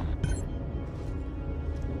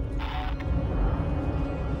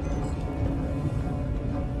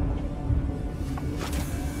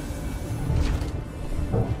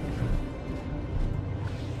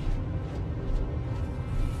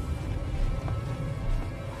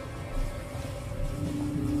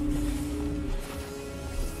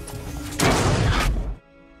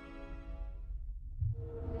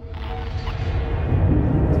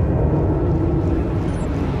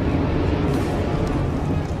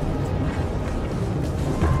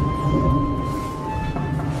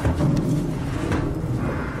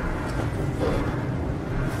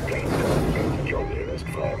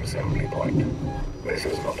 Assembly point. This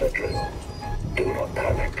is not a drill. Do not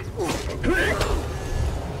panic.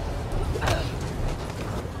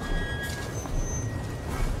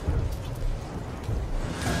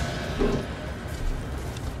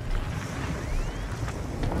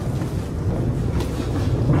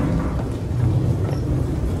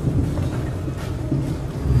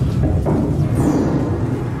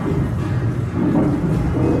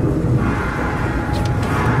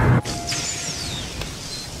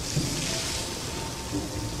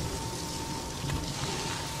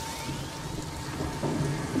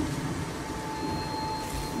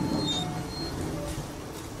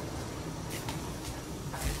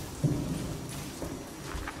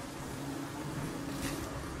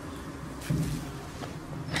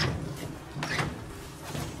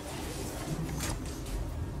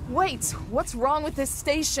 Wait, what's wrong with this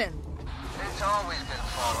station? It's always been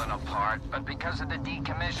falling apart, but because of the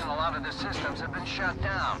decommission, a lot of the systems have been shut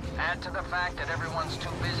down. Add to the fact that everyone's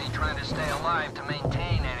too busy trying to stay alive to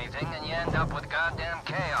maintain anything, and you end up with goddamn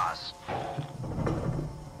chaos.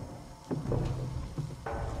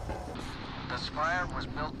 The Spire was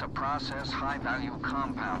built to process high-value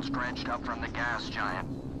compounds dredged up from the gas giant.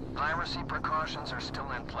 Piracy precautions are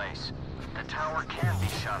still in place. The tower can be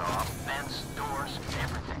shut off, vents, doors,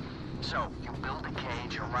 everything. So, you build a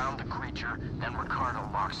cage around the creature, then Ricardo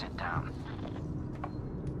locks it down.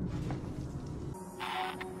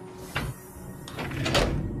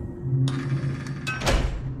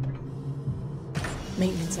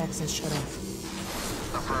 Maintenance access shut off.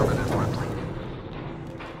 Affirmative, Ripley.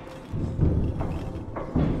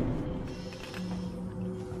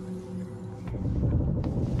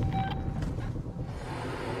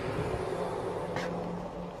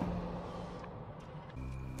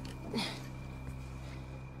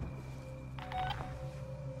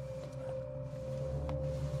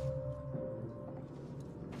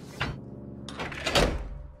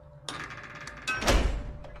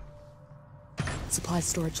 Supply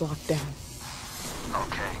storage locked down.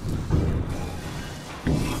 Okay.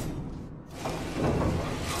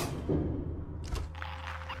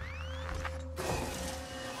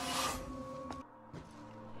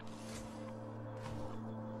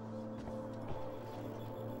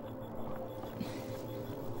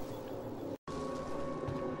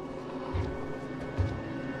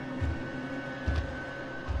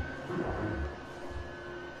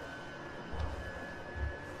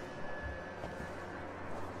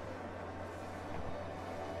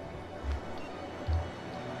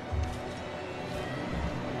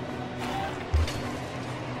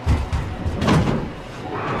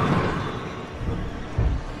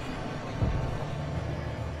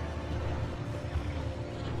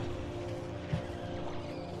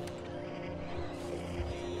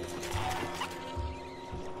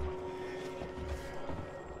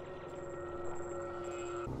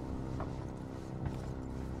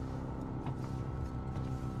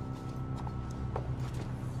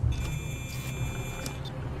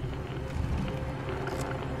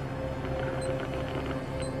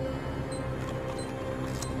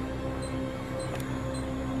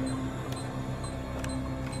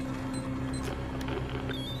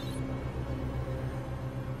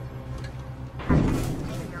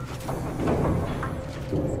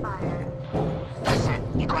 That's it.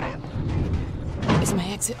 You got it. Is my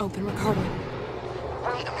exit open, Ricardo?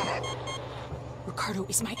 Wait a minute. Ricardo,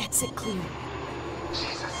 is my exit clear?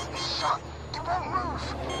 Jesus, it's shut. It won't move.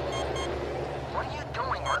 What are you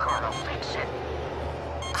doing, Ricardo? Fix it.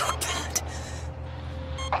 Oh, God.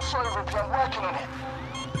 I'm sorry, Ripley. I'm working on it.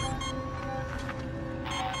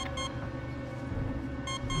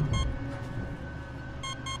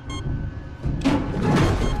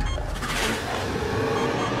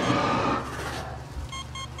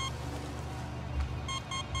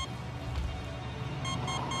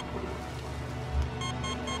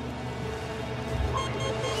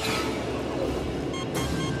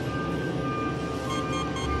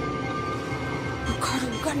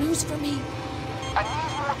 got news for me? I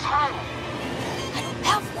need more time. I don't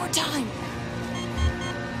have more time.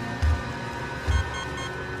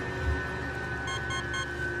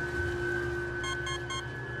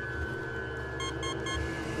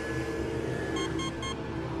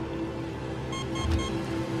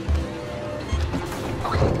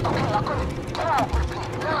 Okay, I'll go. Get out, Ripley,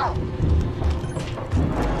 now.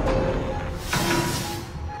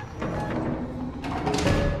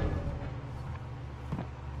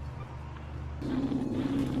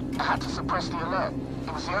 I had to suppress the alert.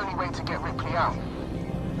 It was the only way to get Ripley out.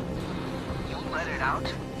 You let it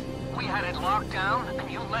out? We had it locked down, and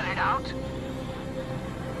you let it out?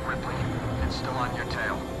 Ripley, it's still on your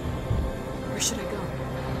tail. Where should I go?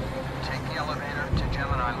 Take the elevator to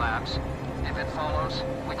Gemini Labs. If it follows,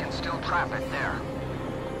 we can still trap it there.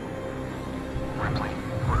 Ripley,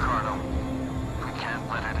 Ricardo, we can't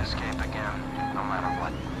let it escape again, no matter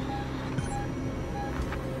what.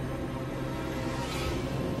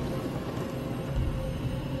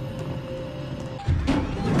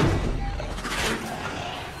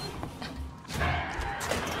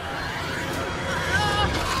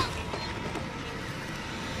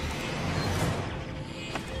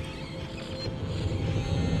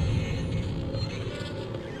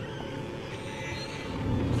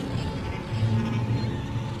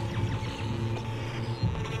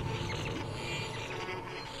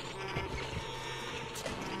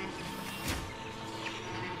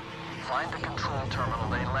 Find the control terminal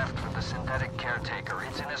they left for the synthetic caretaker.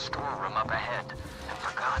 It's in a storeroom up ahead. And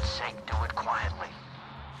for God's sake, do it quietly.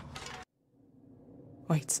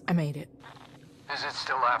 Wait, I made it. Is it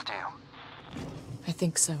still after you? I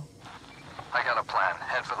think so. I got a plan.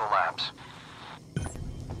 Head for the labs.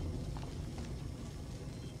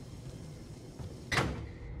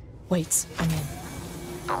 Wait, I'm in.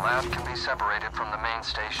 The lab can be separated from the main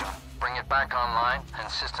station. Bring it back online,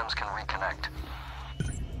 and systems can reconnect.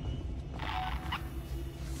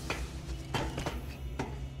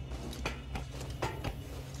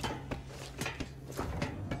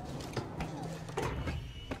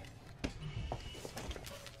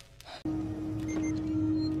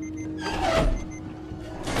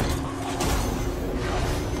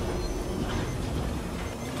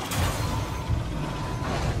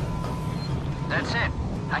 That's it.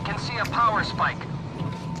 I can see a power spike.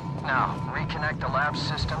 Now, reconnect the lab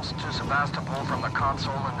systems to Sevastopol from the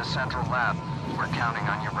console in the central lab. We're counting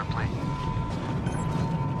on you, Ripley.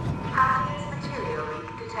 Hazardous material leak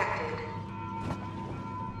detected.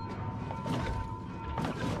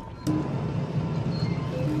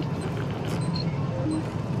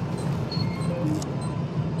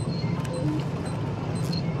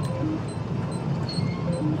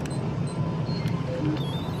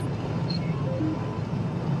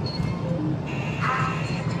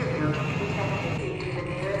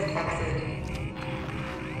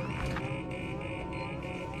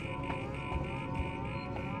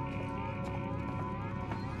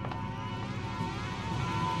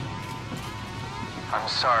 I'm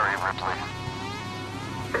sorry, Ripley.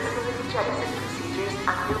 Facility jettison procedures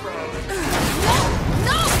underway.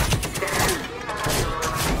 No!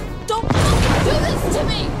 Don't fucking do this to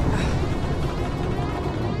me!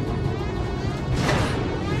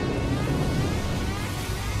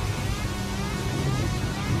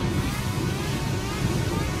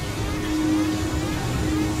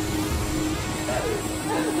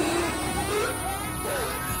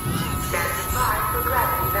 Standing by for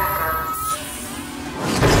gravity backup.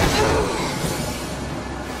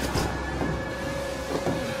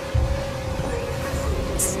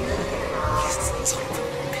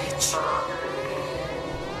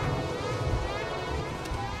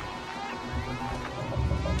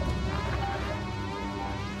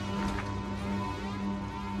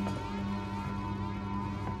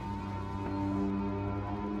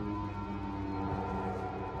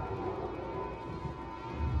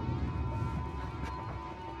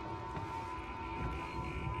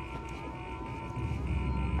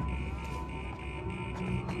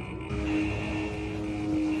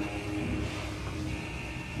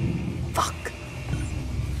 Fuck.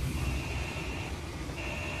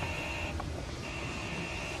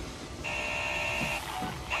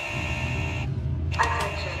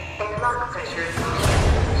 Attention, airlock pressure is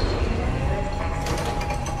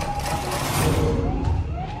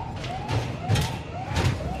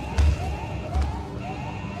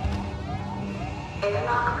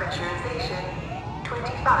airlock pressurization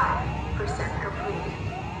 25% complete.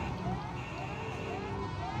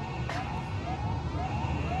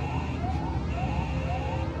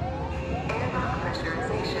 Airlock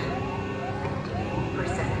pressurization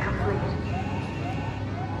 50% complete.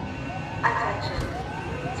 Attention,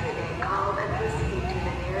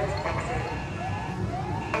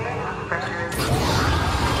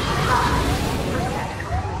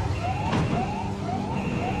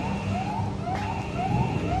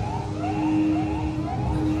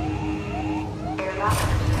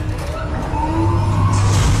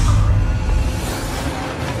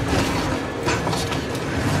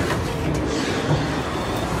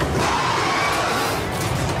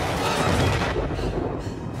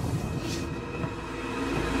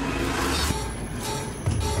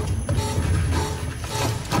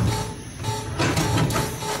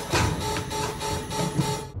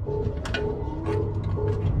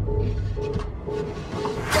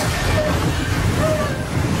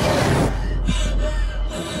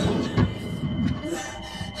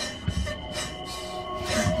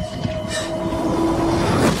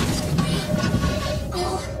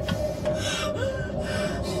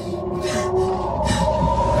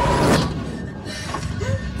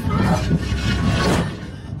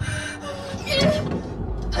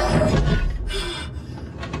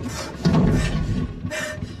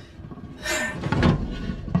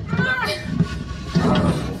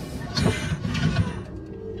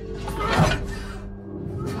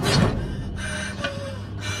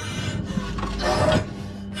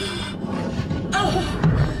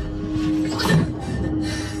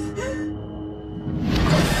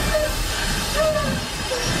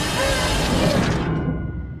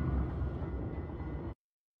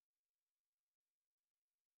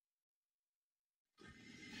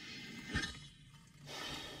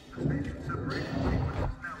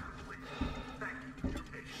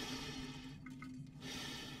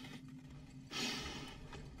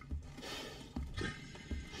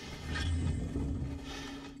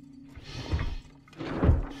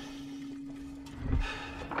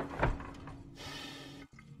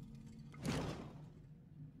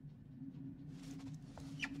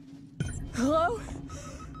 Hello?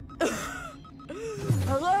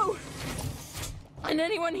 Hello? Can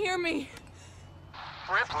anyone hear me?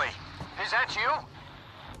 Ripley, is that you?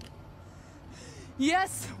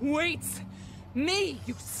 Yes, wait. Me,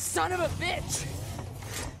 you son of a bitch.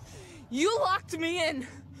 You locked me in.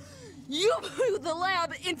 You blew the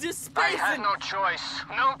lab into space. I had no choice.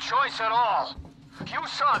 No choice at all. You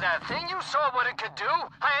saw that thing. You saw what it could do.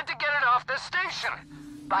 I had to get it off the station.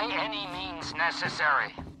 By any means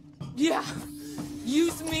necessary. Yeah.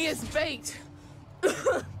 Use me as bait.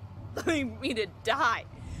 Leave me to die.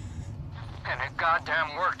 And it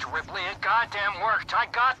goddamn worked, Ripley. It goddamn worked. I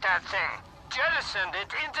got that thing. Jettisoned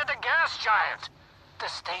it into the gas giant. The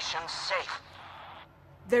station's safe.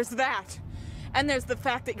 There's that. And there's the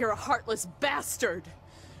fact that you're a heartless bastard.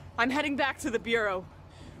 I'm heading back to the Bureau.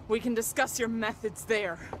 We can discuss your methods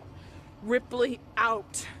there. Ripley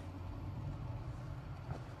out.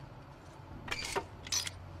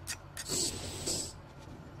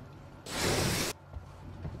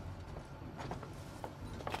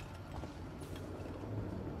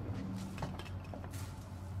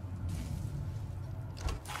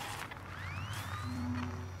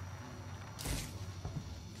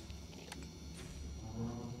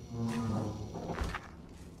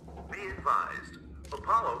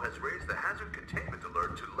 Apollo has raised the hazard containment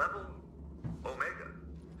alert to level Omega.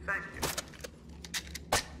 Thank you.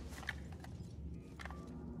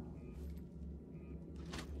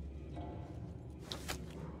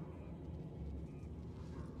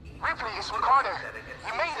 Ripley, it's Ricardo.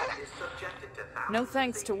 You made it. No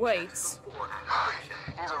thanks to Waits.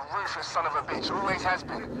 He's a ruthless son of a bitch. Always has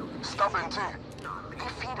been. Stubborn too.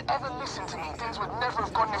 If he'd ever listened to me, things would never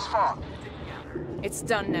have gone this far. It's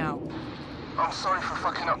done now. I'm sorry for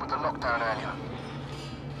fucking up with the lockdown earlier.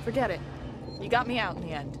 Forget it. You got me out in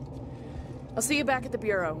the end. I'll see you back at the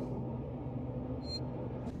Bureau.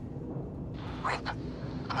 Rip,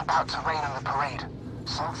 I'm about to rain on the parade.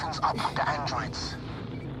 Something's up with the androids.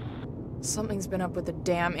 Something's been up with the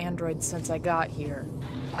damn androids since I got here.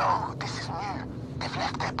 No, this is new. They've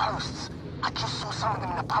left their posts. I just saw some of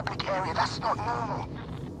them in a public area. That's not normal.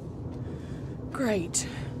 Great.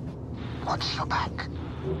 Watch your back.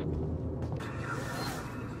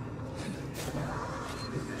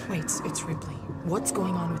 Wait, it's Ripley. What's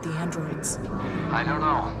going on with the androids? I don't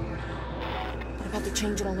know. What about the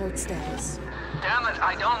change in alert status? Damn it,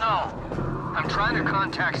 I don't know. I'm trying to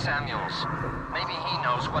contact Samuels. Maybe he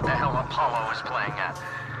knows what the hell Apollo is playing at.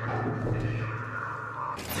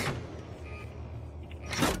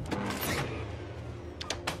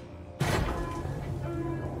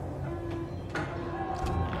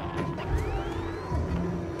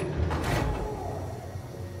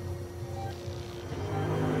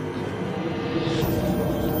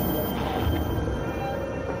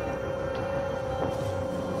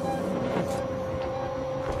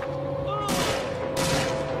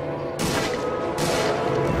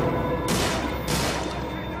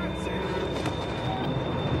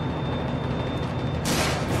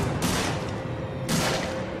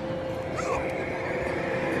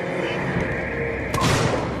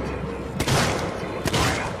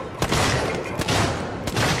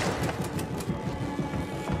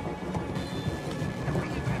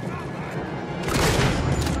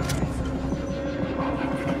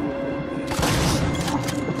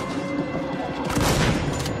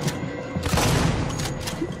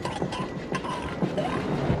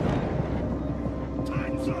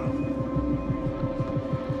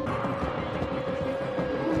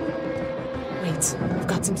 Wait, I've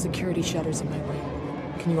got some security shutters in my way.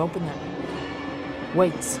 Can you open them?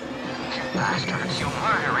 Wait. You bastards, you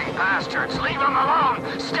murdering bastards! Leave him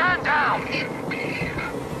alone! Stand down!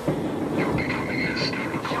 You're becoming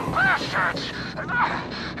hysterical. You bastards!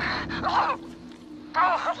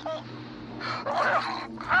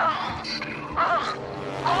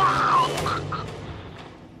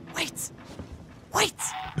 Wait! Wait!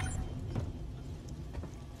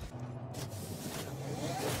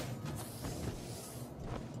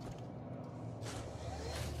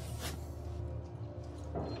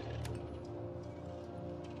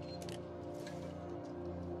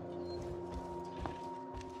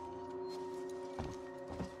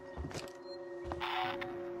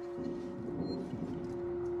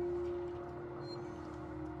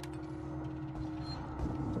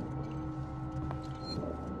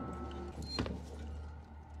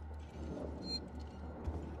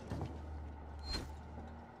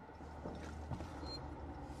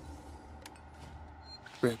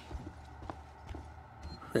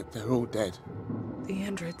 Rip, they're all dead. The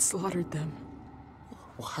android slaughtered them.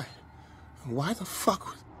 Why? Why the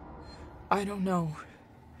fuck? I don't know,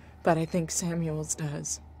 but I think Samuels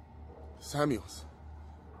does. Samuels?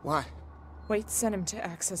 Why? Wait, sent him to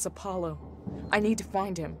access Apollo. I need to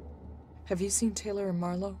find him. Have you seen Taylor and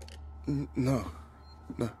Marlowe? No.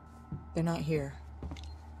 They're not here.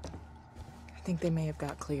 I think they may have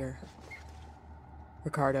got clear.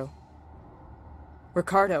 Ricardo,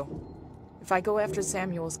 if I go after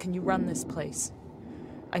Samuels, can you run this place?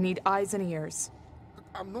 I need eyes and ears.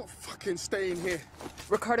 I'm not fucking staying here.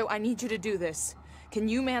 Ricardo, I need you to do this. Can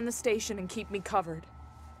you man the station and keep me covered?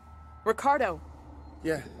 Ricardo!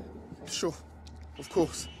 Yeah, sure. Of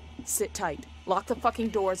course. Sit tight. Lock the fucking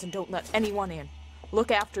doors and don't let anyone in. Look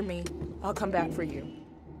after me. I'll come back for you.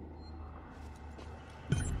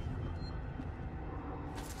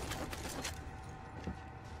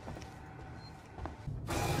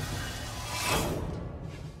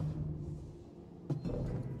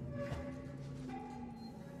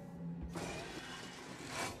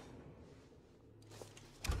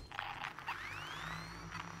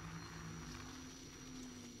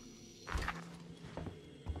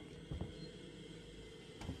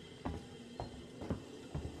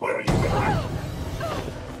 Where are you going?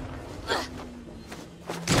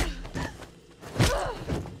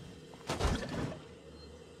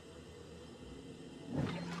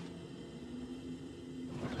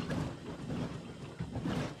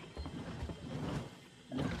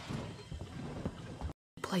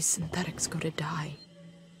 Place synthetics go to die.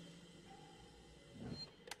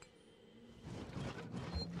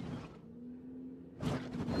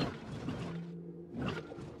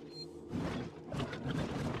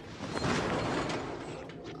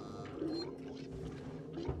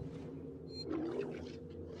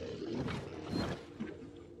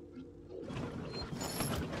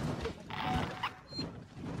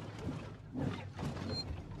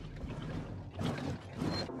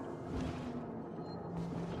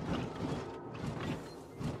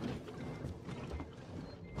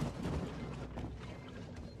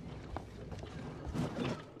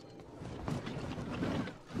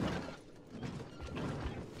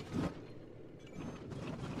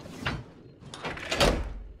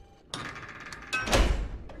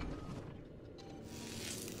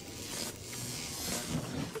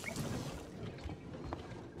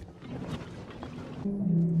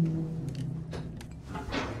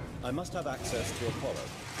 I must have access to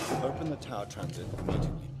Apollo. Open the tower transit immediately.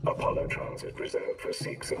 Apollo transit reserved for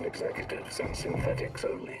Sikhs and executives and synthetics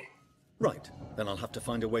only. Right. Then I'll have to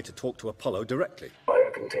find a way to talk to Apollo directly.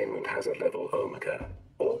 Biocontainment hazard level Omega.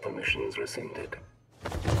 All permissions rescinded.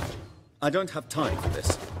 I don't have time for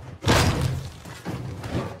this.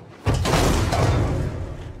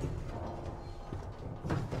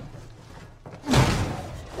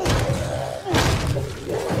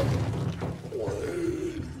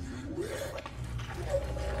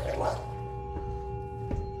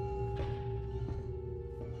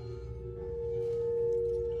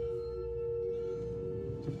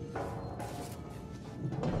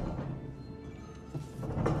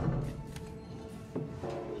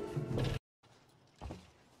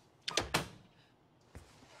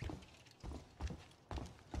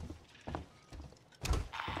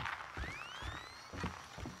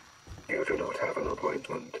 You do not have an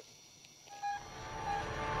appointment.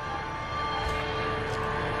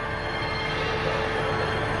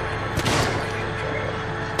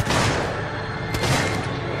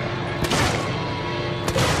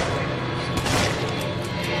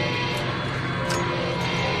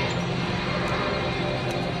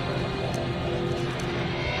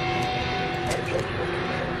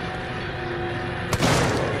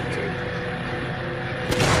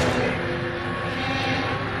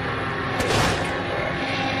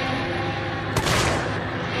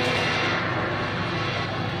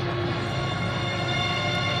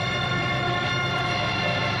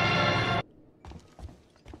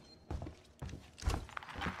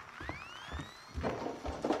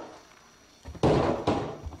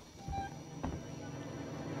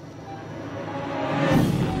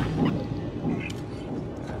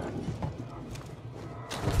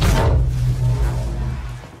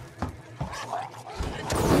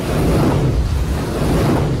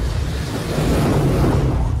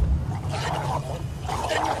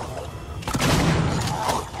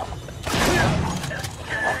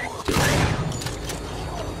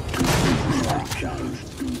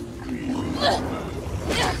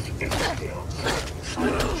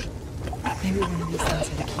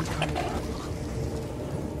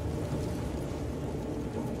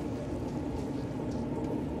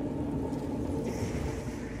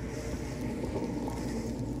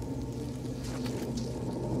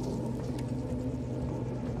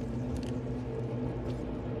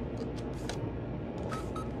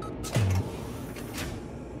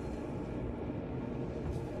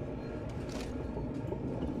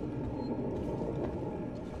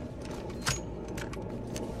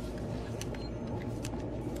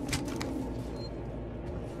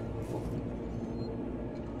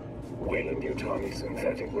 Weyland-Yutani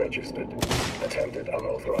synthetic registered. Attempted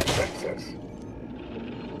unauthorized access.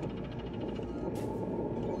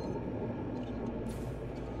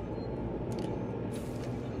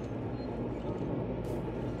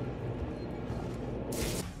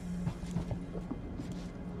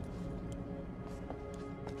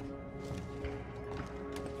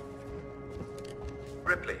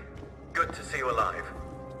 Ripley, good to see you alive.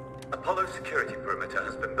 Apollo's security perimeter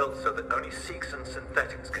has been built so that only Seegson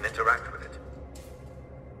synthetics can interact with it.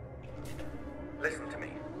 Listen to me.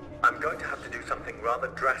 I'm going to have to do something rather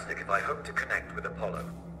drastic if I hope to connect with Apollo.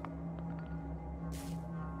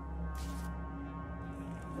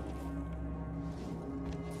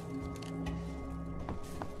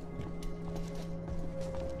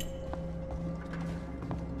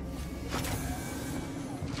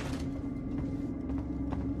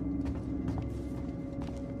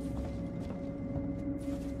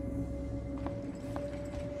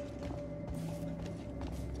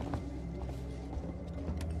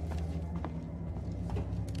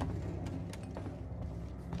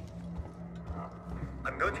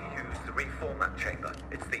 I'm going to use the reformat chamber.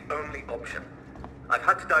 It's the only option. I've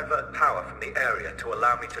had to divert power from the area to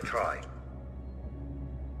allow me to try.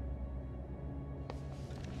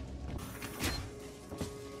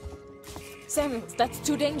 Samuels, that's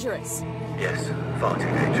too dangerous. Yes, far too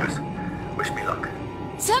dangerous. Wish me luck.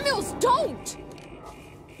 Samuels, don't!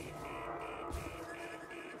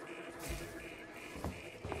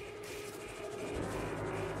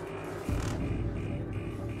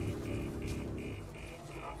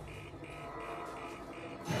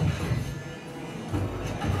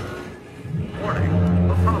 Warning,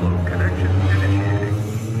 Apollo connection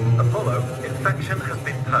initiating. Apollo, infection has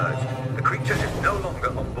been purged. The creature is no longer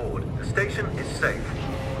on board. The station is safe.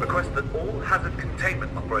 Request that all hazard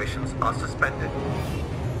containment operations are suspended.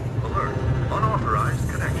 Alert, unauthorized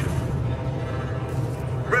connection.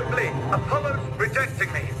 Ripley, Apollo's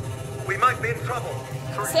rejecting me. We might be in trouble.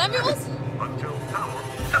 Samuels? Until tower.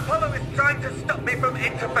 Apollo is trying to stop me from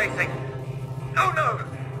interfacing. Oh no!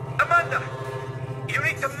 Amanda! You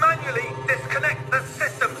need to manually disconnect the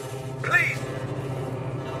systems. Please!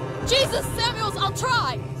 Jesus, Samuels, I'll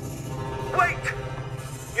try! Wait!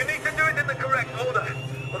 You need to do it in the correct order,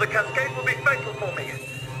 or the cascade will be fatal for me.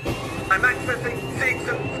 I'm accessing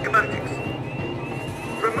Seegson schematics.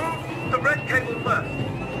 Remove the red cable first.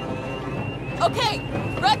 Okay,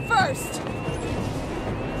 red first!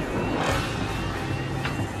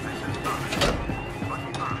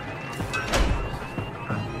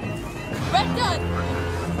 Red done!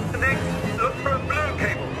 Next, look for a blue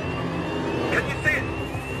cable. Can you see it?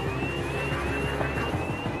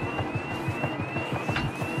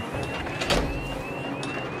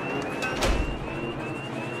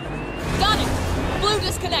 Got it! Blue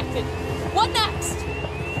disconnected. What next?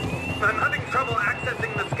 I'm having trouble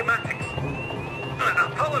accessing the schematics.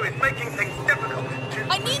 Apollo is making things difficult.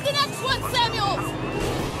 I need the next one, Samuels!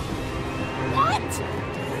 What?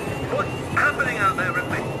 What's happening out there,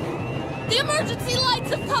 Ripley? The emergency lights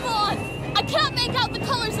have come on! I can't make out the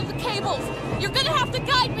colors of the cables! You're gonna have to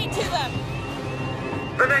guide me to them!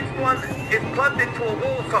 The next one is plugged into a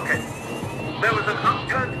wall socket. There was an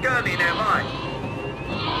upturned gurney nearby.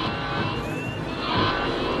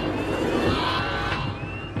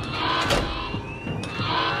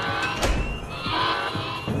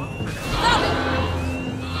 Found it!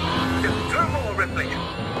 Just two more, Ripley.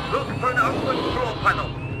 Look for an open floor panel.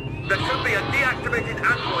 There should be a deactivated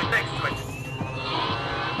android next to it.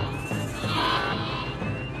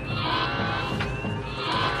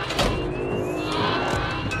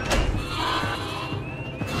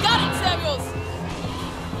 Got it, Samuels!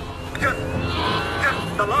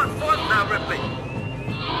 Just the last one now, Ripley.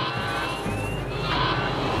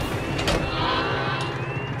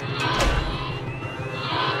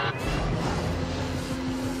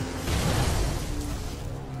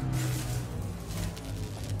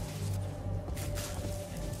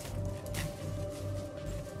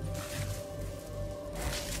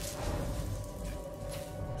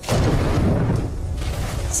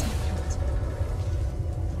 Samuels.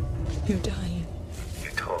 You're dying. You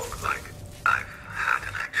talk like I've had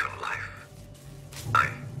an actual life. I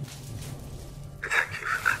thank you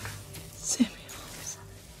for that. Samuels.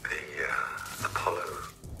 The Apollo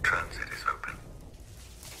transit is open.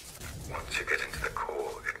 Once you get into the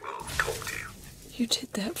core, it will talk to you. You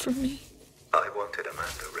did that for me. I wanted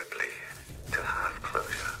Amanda Ripley to have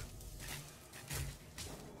closure.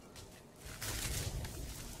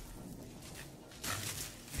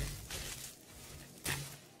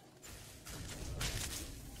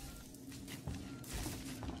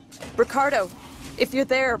 Ricardo, if you're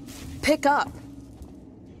there, pick up.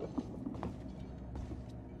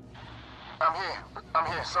 I'm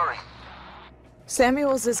here, sorry.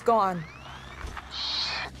 Samuels is gone.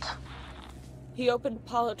 Shit. He opened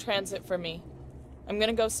Apollo Transit for me. I'm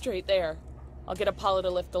gonna go straight there. I'll get Apollo to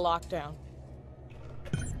lift the lockdown.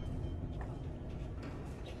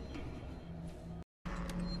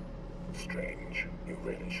 Strange. You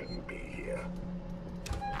really shouldn't be here.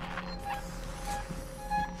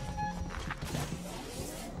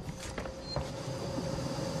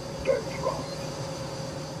 Don't run.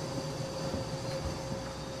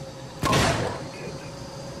 Unwanted.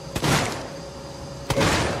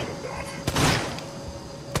 Don't do that.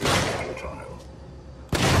 It's futile.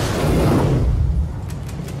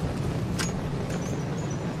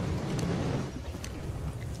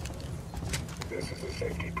 This is a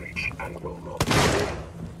safety breach and will not be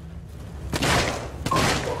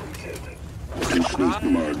unwarranted. This is my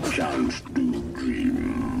chance to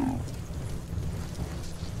dream.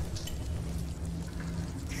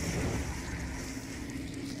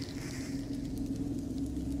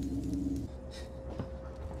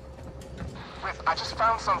 Rip, I just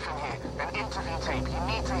found something here. An interview tape. You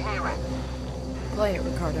need to hear it. Play it,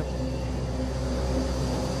 Ricardo.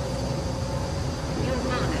 You're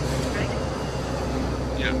Marno, right?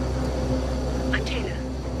 Yeah. I'm Taylor.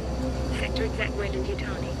 Sector Exec Wayland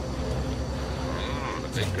Yutani. Oh, the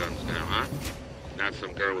big guns now, huh? Not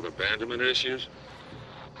some girl with abandonment issues?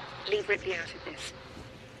 Leave Ripley out of this.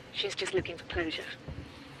 She's just looking for closure.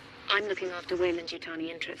 I'm looking after Wayland Yutani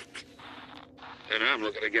interests. And I'm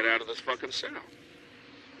looking to get out of this fucking cell.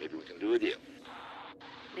 Maybe we can do a deal.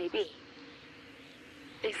 Maybe.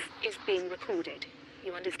 This is being recorded.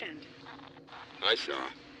 You understand? I saw.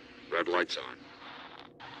 Red lights on.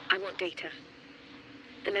 I want data.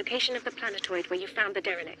 The location of the planetoid where you found the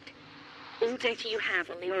derelict. All data you have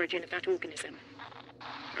on the origin of that organism.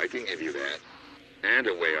 I can give you that. And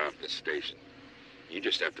a way off this station. You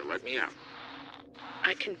just have to let me out.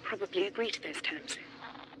 I can probably agree to those terms.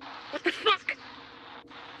 What the fuck?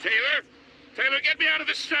 Taylor! Taylor, get me out of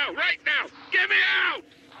this cell right now! Get me out!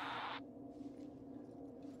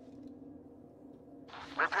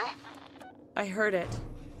 Ripley? I heard it.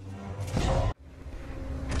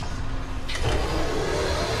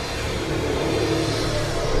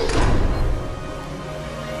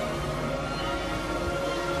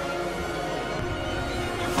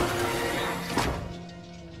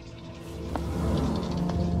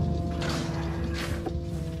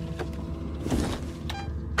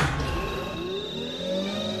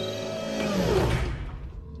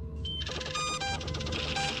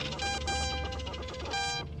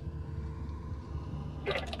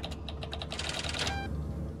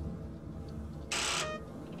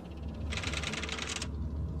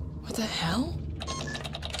 What the hell?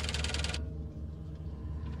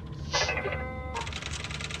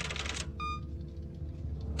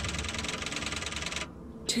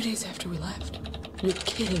 Two days after we left? You're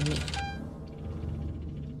kidding me.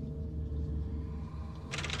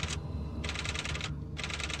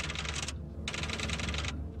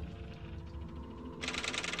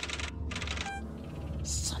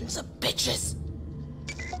 Sons of bitches!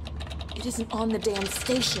 It isn't on the damn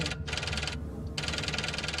station.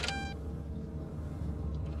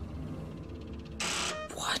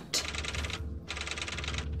 What?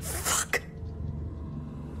 Fuck.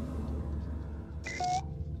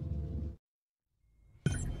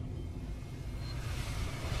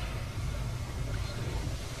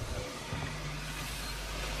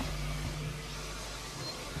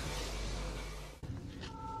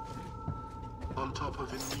 On top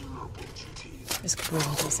of innumerable duties. This could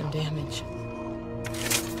really do some damage.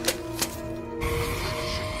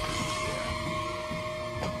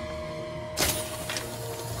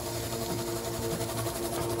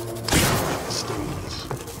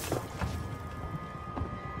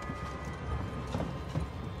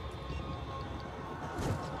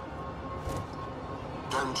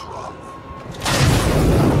 Don't run.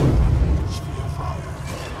 Sphere fire.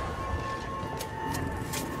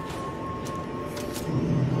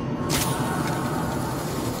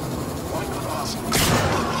 Why not ask me?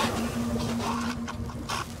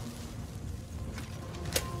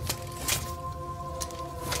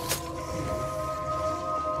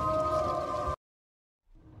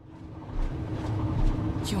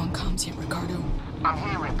 You on comms yet, Ricardo? I'm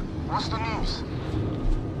here, Rip. What's the news?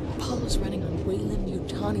 Apollo's running on Wayland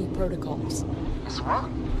Yutani protocols. It's what?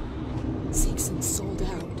 Seegson sold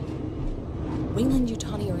out. Wayland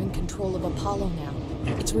Yutani are in control of Apollo now.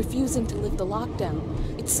 It's refusing to lift the lockdown.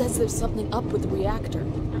 It says there's something up with the reactor.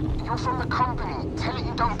 You're from the company. Tell it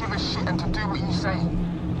you don't give a shit and to do what you say.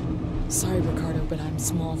 Sorry, Ricardo, but I'm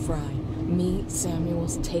small fry. Me,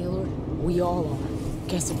 Samuels, Taylor, we all are.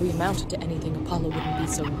 Guess if we amounted to anything, Apollo wouldn't be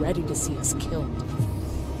so ready to see us killed.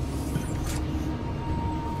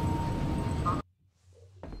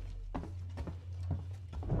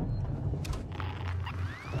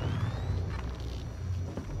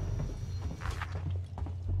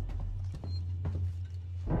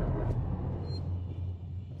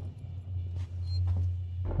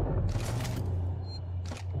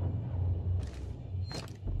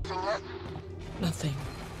 Nothing.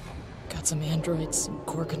 Got some androids, some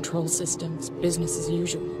core control systems, business as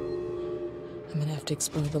usual. I'm gonna have to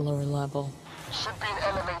explore the lower level. Should be an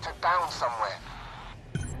elevator down somewhere.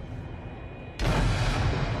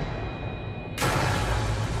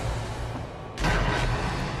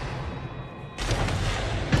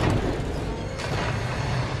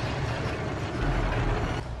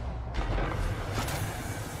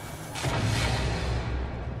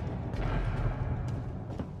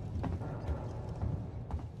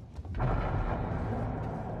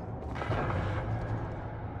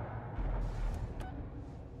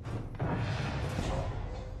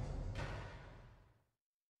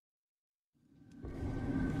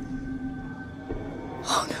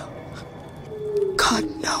 Oh no. God,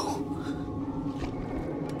 no.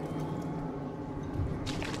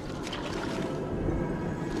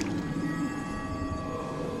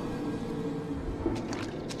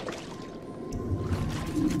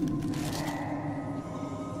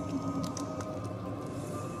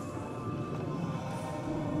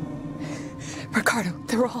 Ricardo,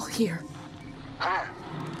 they're all here.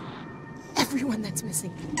 Everyone that's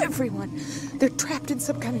missing. Everyone. They're trapped in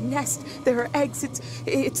some kind of nest. There are eggs.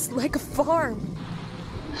 It's like a farm.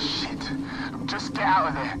 Shit. Just get out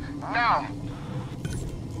of there. Now.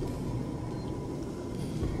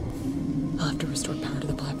 I'll have to restore power to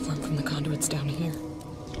the platform from the conduits down here.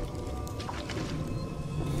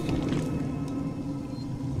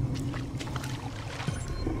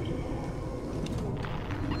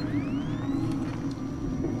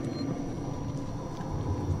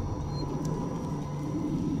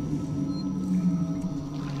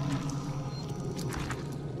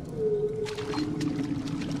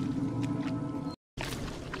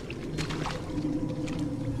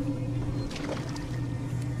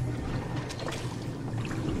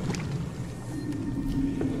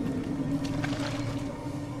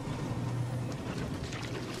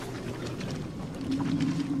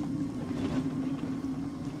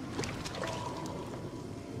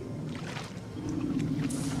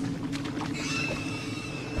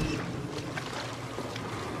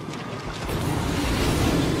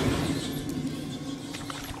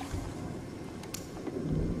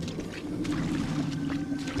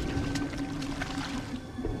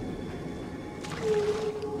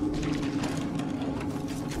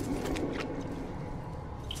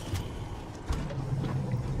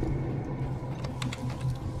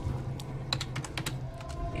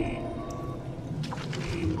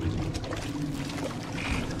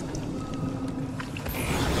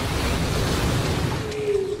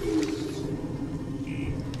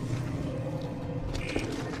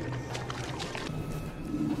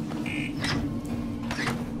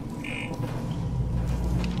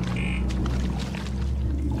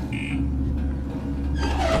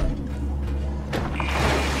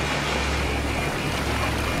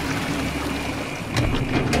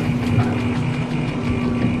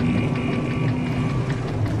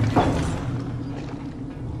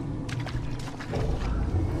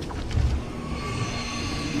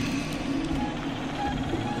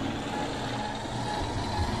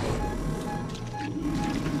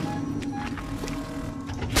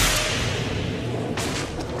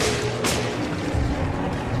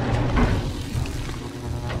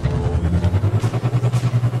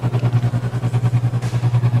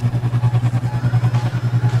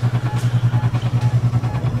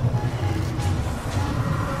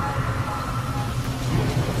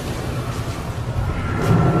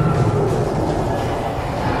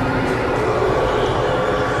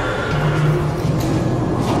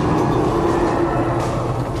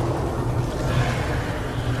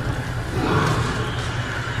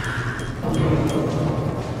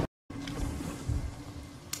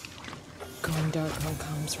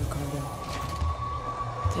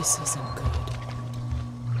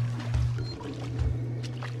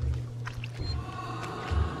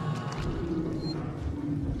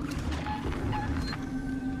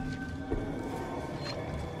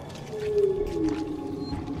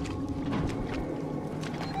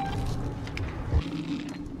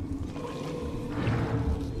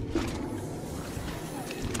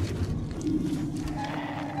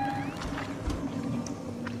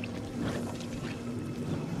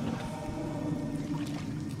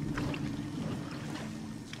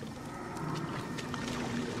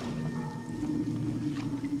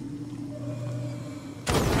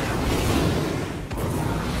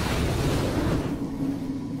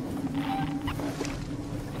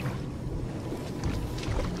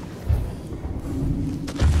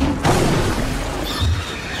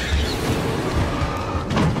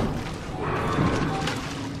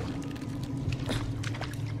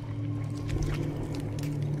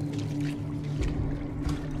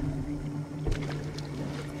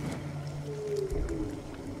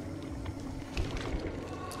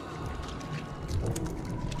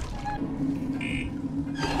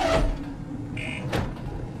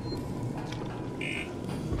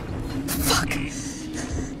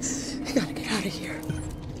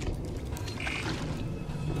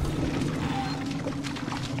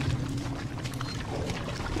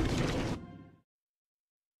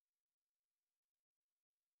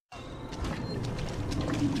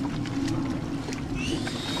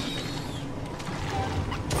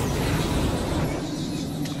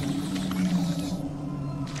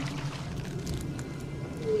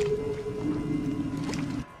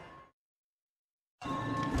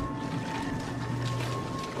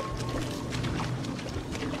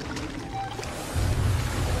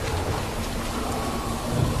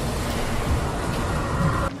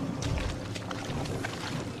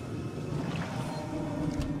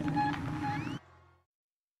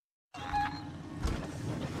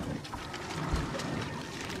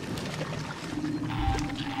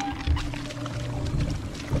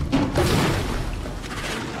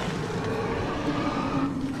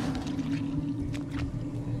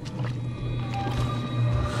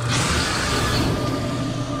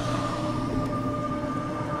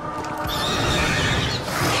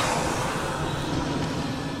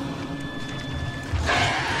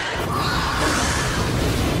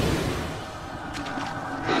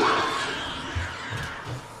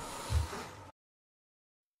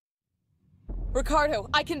 Ricardo,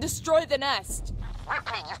 I can destroy the nest.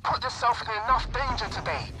 Ripley, you've put yourself in enough danger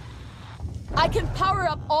today. I can power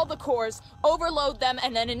up all the cores, overload them,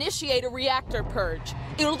 and then initiate a reactor purge.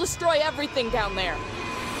 It'll destroy everything down there.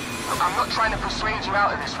 I'm not trying to persuade you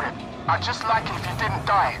out of this, Rip. I'd just like it if you didn't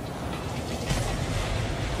die.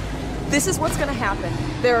 This is what's gonna happen.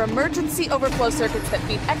 There are emergency overflow circuits that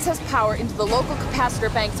feed excess power into the local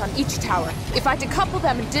capacitor banks on each tower. If I decouple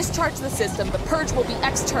them and discharge the system, the purge will be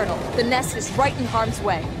external. The nest is right in harm's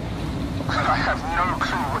way. I have no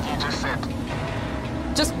clue what you just said.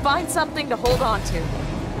 Just find something to hold on to.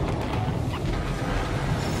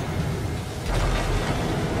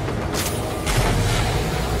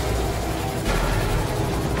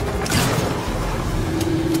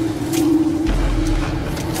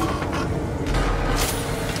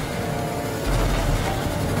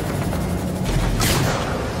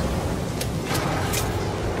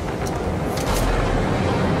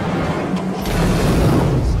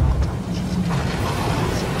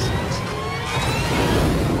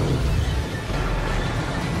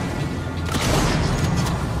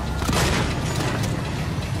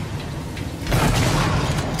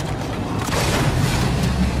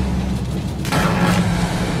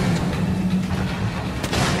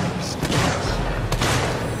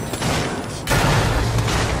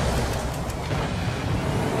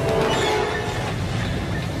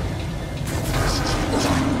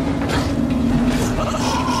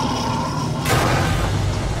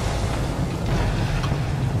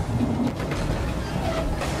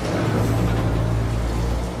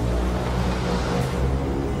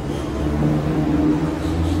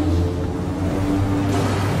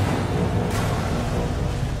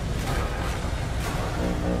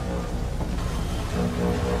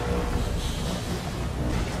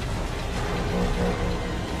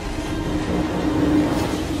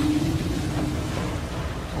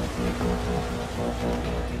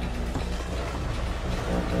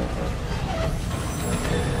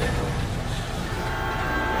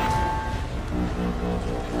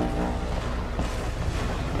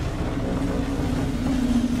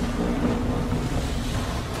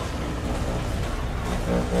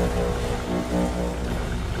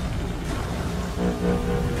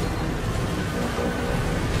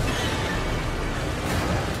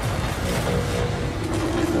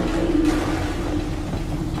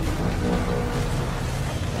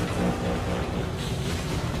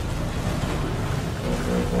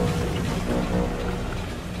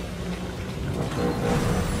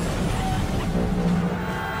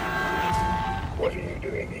 What are you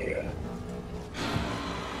doing here?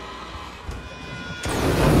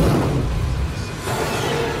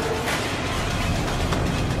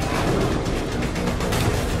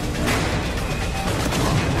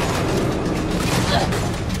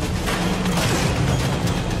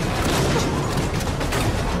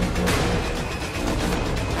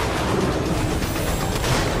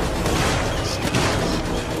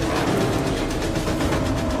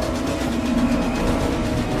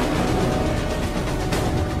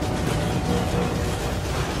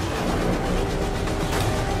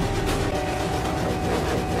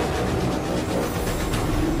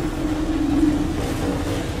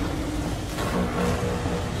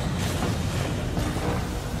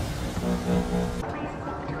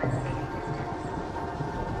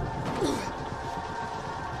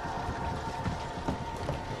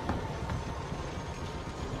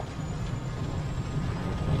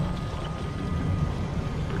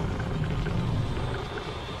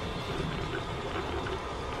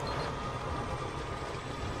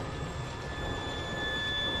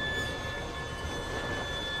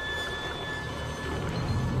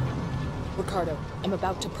 Ricardo, I'm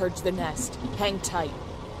about to purge the nest. Hang tight.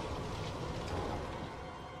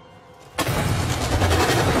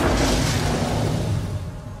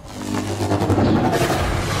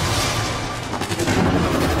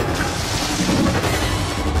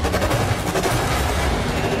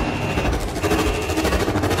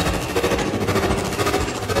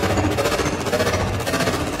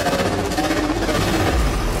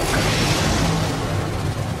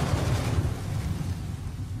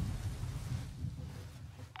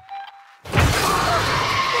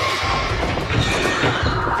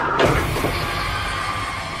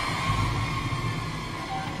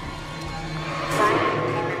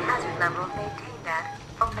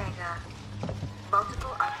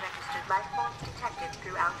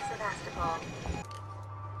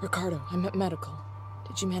 Ricardo, I'm at medical.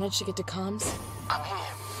 Did you manage to get to comms? I'm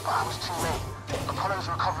here, but I was too late. Apollo's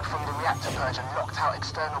recovered from the reactor purge and locked out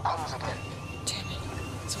external comms again. Damn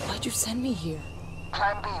it. So why'd you send me here?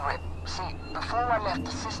 Plan B, Rip. See, before I left,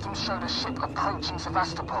 the system showed a ship approaching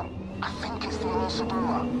Sevastopol. I think it's the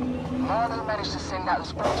Isadora. Marlowe managed to send out the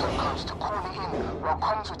sponsor codes to call it in while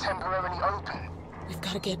comms were temporarily open. We've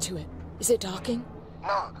got to get to it. Is it docking?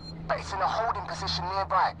 No, but it's in a holding position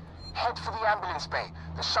nearby. Head for the ambulance bay.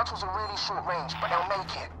 The shuttles are really short range, but they'll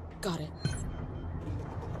make it. Got it.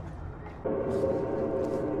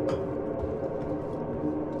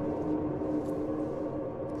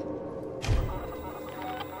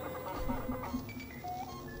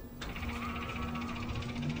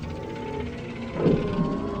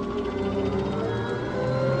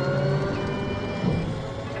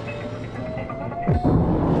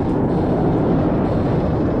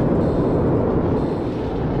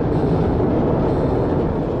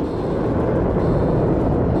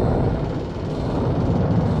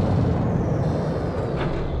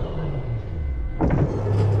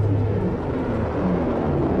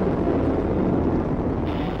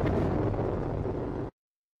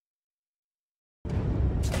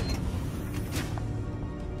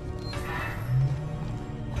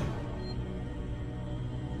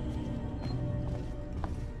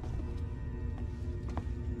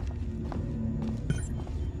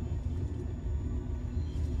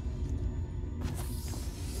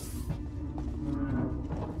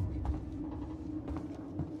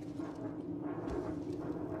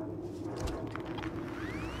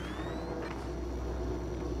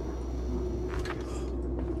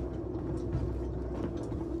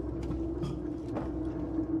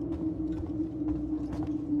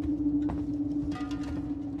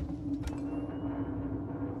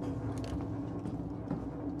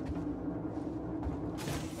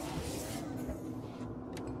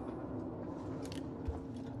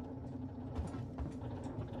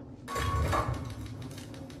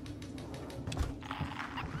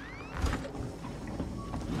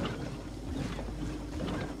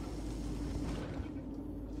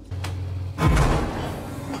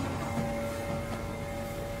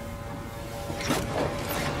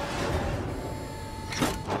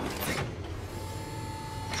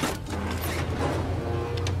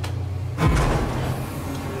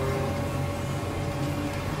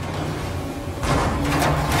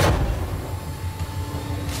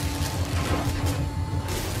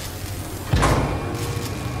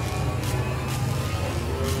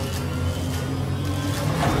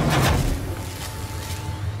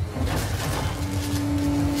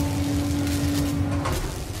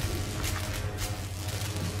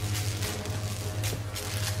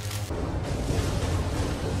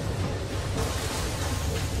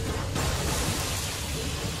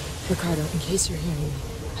 Ricardo, in case you're hearing me,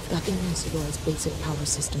 I've got the Isador's basic power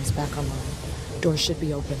systems back online. Doors should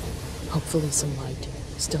be open. Hopefully some light.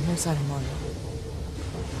 Still no sign of Marlowe.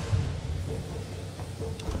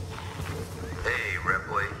 Hey,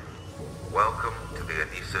 Ripley. Welcome to the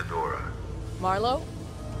Isadora. Marlowe?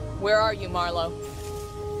 Where are you, Marlowe?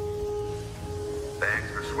 Thanks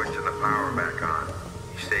for switching the power back on.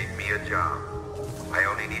 You saved me a job. I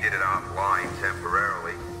only needed it offline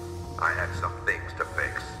temporarily. I had some things to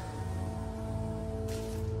fix.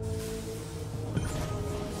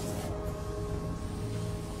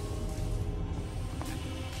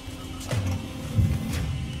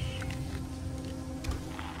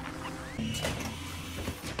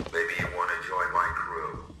 Maybe you want to join my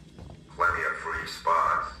crew. Plenty of free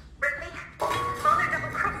spots. Ripley, Marlowe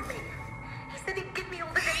double-crossed me. He said he'd give me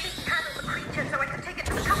all the data he can of the creature so I could take it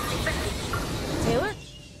to the company, but he... Taylor?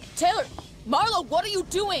 Taylor! Marlowe, what are you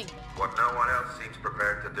doing? What no one else seems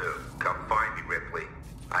prepared to do. Come find me, Ripley.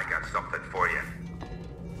 I got something for you.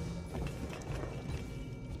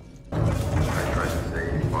 I tried to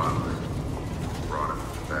save father. Brought him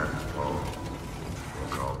to the basketball.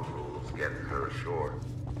 Broke all the rules, getting her ashore.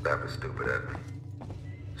 That was stupid of me.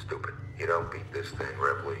 Stupid. You don't beat this thing,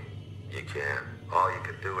 Ripley. You can't. All you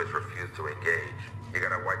can do is refuse to engage. You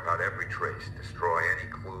gotta wipe out every trace, destroy any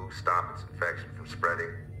clue, stop its infection from spreading.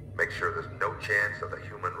 Make sure there's no chance of the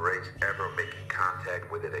human race ever making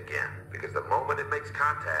contact with it again. Because the moment it makes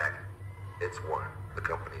contact, it's won. The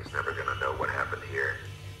company is never gonna know what happened here.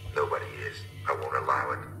 Nobody is. I won't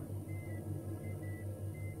allow it.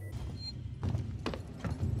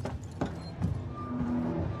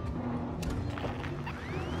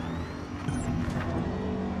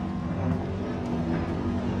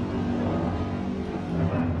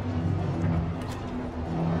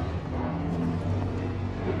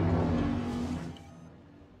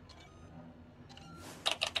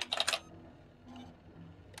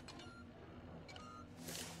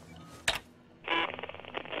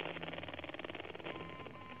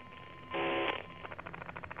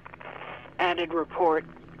 Added report.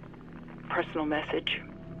 Personal message.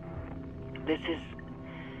 This is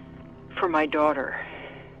for my daughter.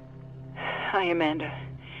 Hi, Amanda.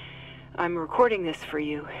 I'm recording this for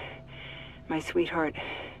you, my sweetheart,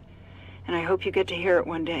 and I hope you get to hear it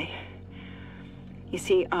one day. You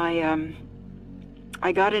see, I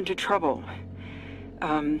got into trouble.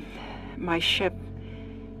 My ship,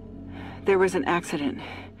 there was an accident,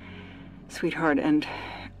 sweetheart, and,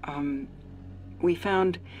 we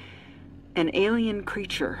found an alien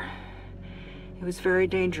creature. It was very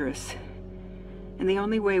dangerous, and the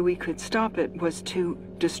only way we could stop it was to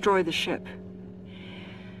destroy the ship.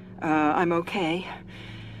 I'm okay.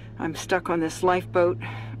 I'm stuck on this lifeboat,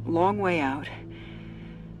 long way out.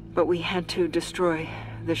 But we had to destroy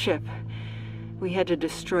the ship. We had to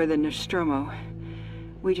destroy the Nostromo.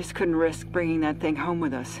 We just couldn't risk bringing that thing home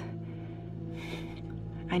with us.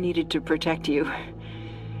 I needed to protect you.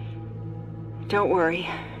 Don't worry.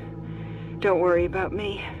 Don't worry about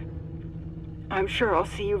me. I'm sure I'll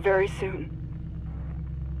see you very soon.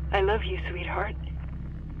 I love you, sweetheart.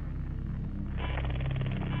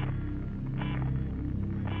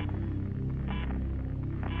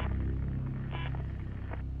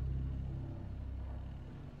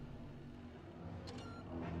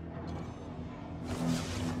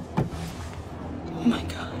 Oh my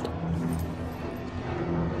God.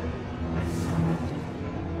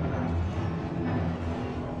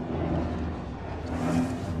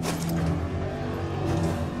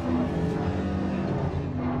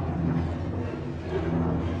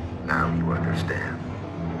 Now you understand.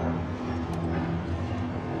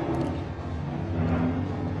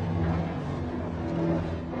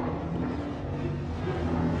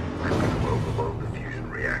 I'm gonna overload the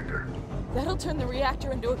fusion reactor. That'll turn the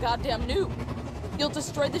reactor into a goddamn nuke. You'll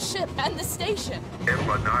destroy the ship and the station.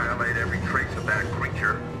 It'll annihilate every trace of that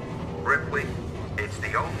creature. Ripley, it's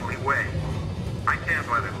the only way. I can't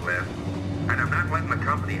let it live. And I'm not letting the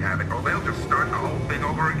company have it, or they'll just start the whole thing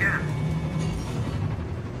over again.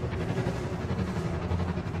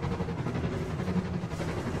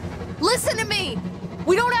 Listen to me!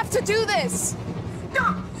 We don't have to do this!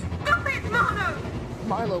 Stop! Stop it, Marlo!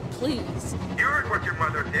 Marlo, please. You heard what your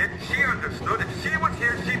mother did. She understood. If she was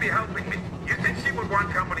here, she'd be helping me. You think she would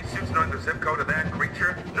want company suits knowing the zip code of that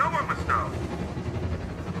creature? No one must know.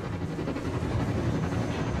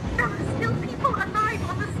 There are still people alive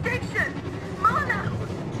on the station! Marlo!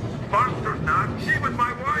 Foster's not. She was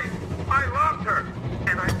my wife. I loved her.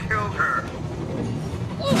 And I killed her.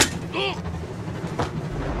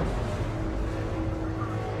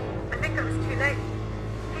 I think I was too late.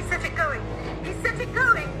 He set it going. He set it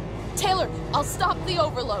going! Taylor, I'll stop the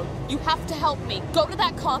overload. You have to help me. Go to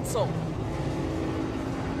that console.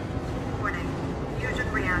 Warning.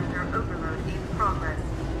 Fusion reactor overload in progress.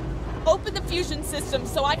 Open the fusion system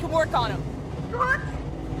so I can work on them. What?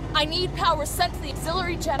 I need power sent to the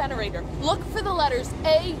auxiliary generator. Look for the letters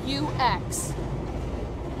AUX.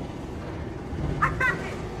 I found it!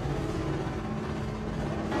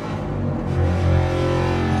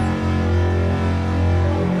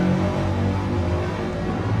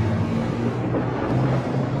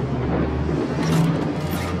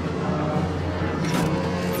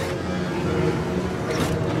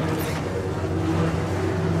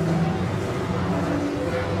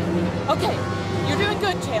 Okay, you're doing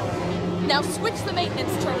good, Taylor. Now switch the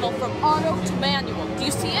maintenance terminal from auto to manual. Do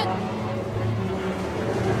you see it?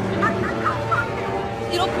 I can't find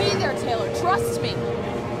it! It'll be there, Taylor. Trust me.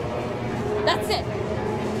 That's it.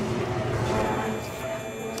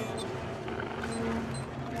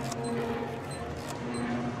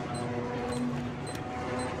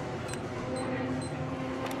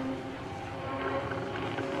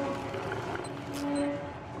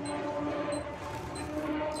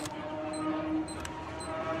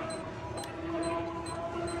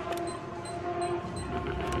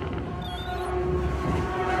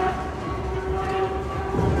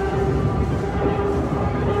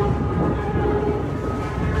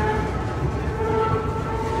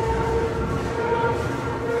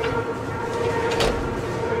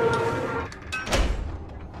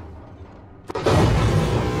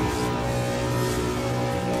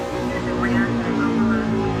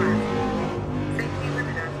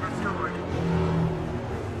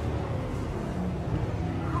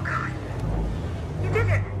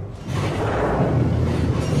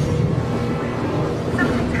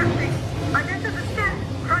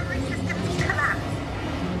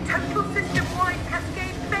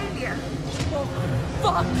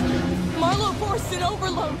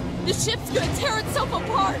 The ship's gonna tear itself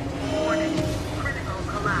apart! Warning. Critical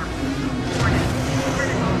collapse. Warning.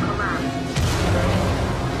 Critical collapse.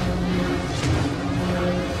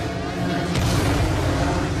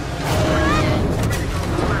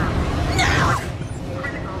 Now!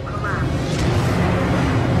 Critical collapse.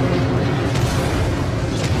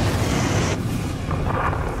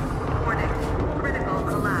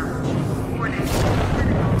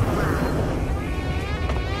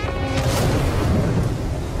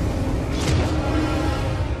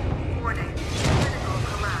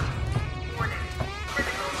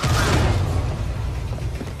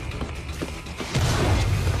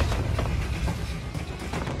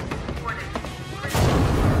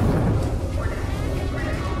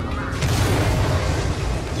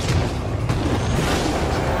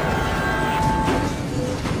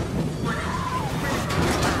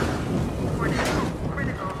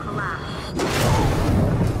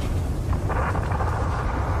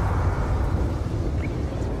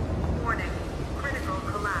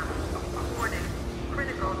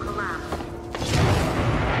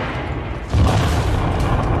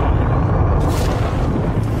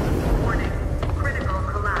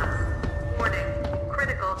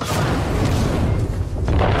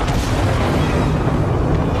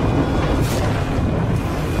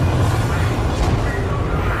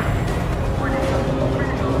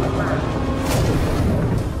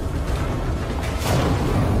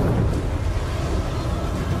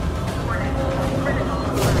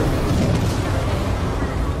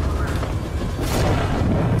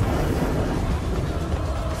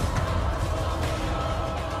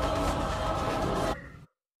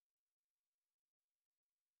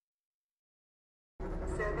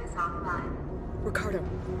 is offline. Ricardo.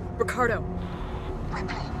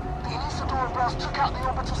 Ripley, the Isildur blast took out the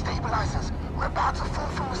orbital stabilizers. We're about to fall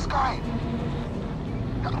from the sky.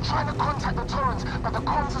 I'm trying to contact the Torrens, but the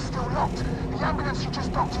comms are still locked. The ambulance you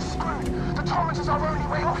just docked is screwed. The Torrens is our only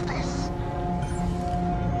way off this.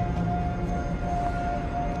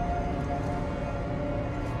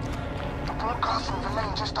 The broadcast from the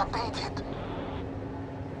lane just updated.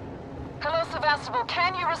 Hello, Sevastopol.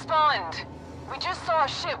 Can you respond? We just saw a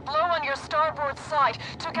ship blow on your starboard side,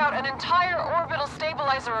 took out an entire orbital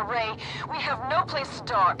stabilizer array. We have no place to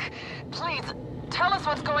dock. Please, tell us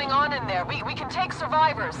what's going on in there. We can take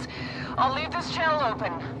survivors. I'll leave this channel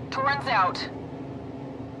open. Torrens out.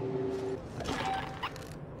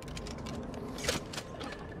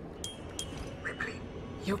 Ripley.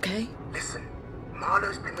 You okay? Listen,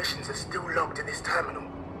 Marlowe's permissions are still logged in this terminal.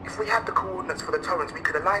 If we had the coordinates for the Torrens, we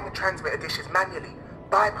could align the transmitter dishes manually.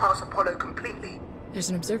 Bypass Apollo completely. There's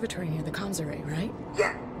an observatory near the comms array, right?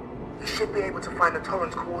 Yeah. We should be able to find the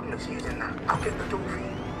Torrens coordinates using that. I'll get the door for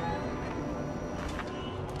you.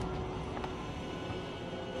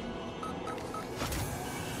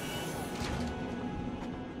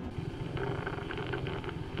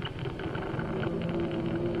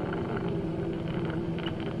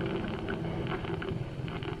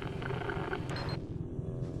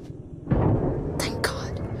 Thank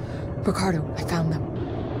God. Ricardo, I found them.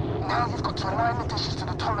 Now you've got to align the dishes to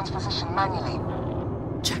the Torrens position manually.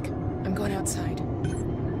 Check. I'm going outside.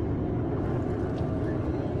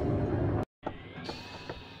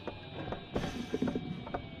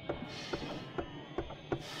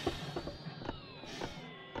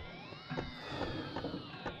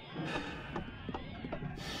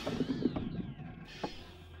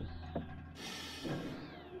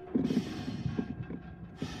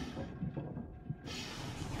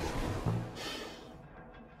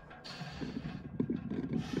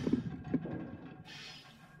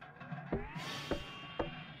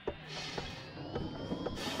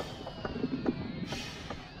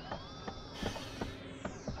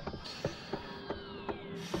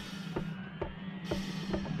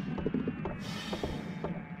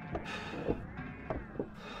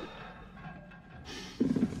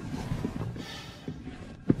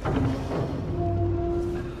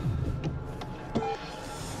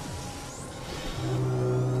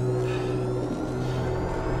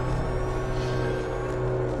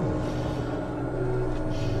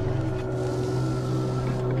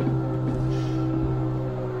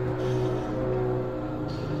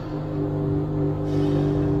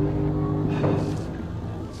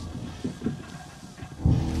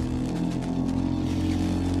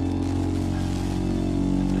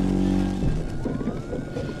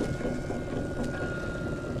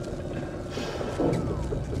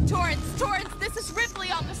 Torrens, this is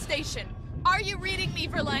Ripley on the station. Are you reading me,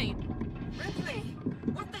 Verlaine? Ripley,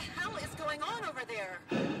 what the hell is going on over there?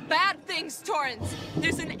 Bad things, Torrens.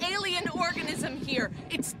 There's an alien organism here.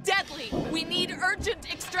 It's deadly. We need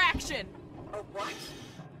urgent extraction. A what?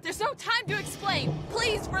 There's no time to explain.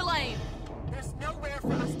 Please, Verlaine. There's nowhere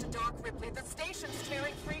for us to dock, Ripley. The station's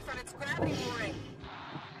tearing free from its gravity mooring.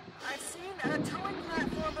 I've seen a towing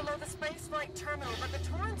platform below the spaceflight terminal, but the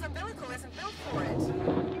Torrens umbilical isn't built for it.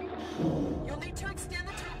 You'll need to extend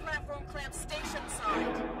the tow platform clamp station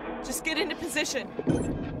side. Just get into position.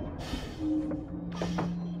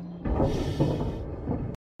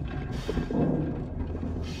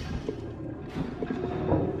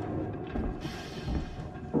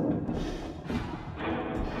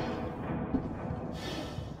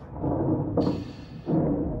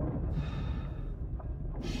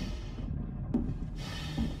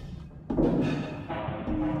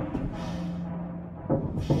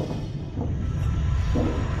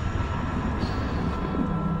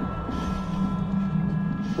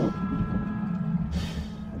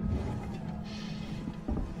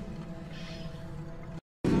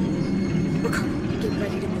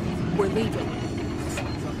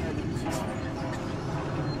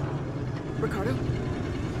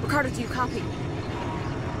 Ricardo, do you copy?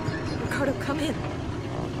 Ricardo, come in.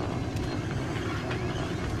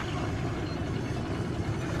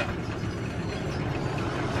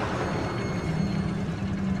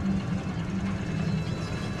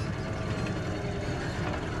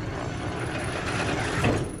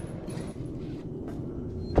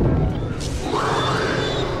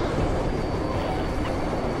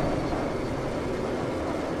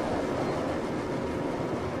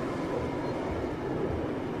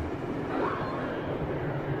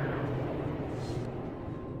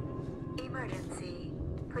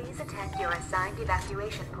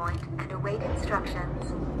 Evacuation point and await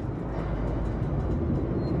instructions.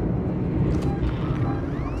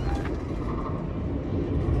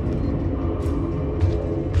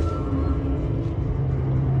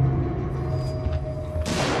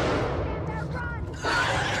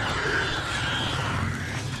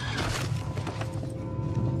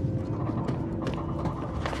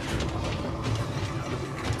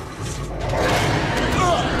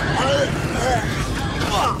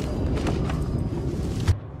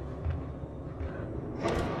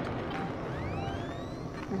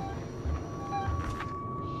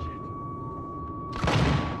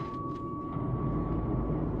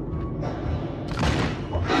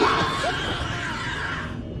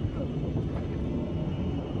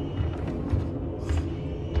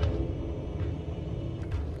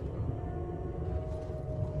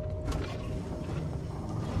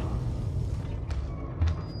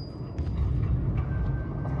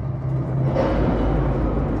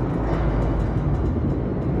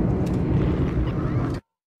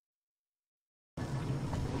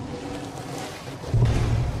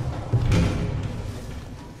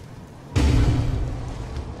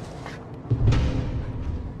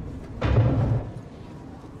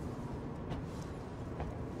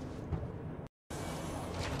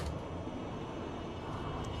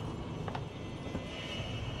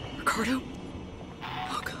 Ricardo?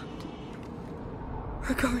 Oh, God.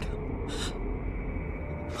 Ricardo.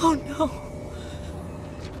 Oh, no.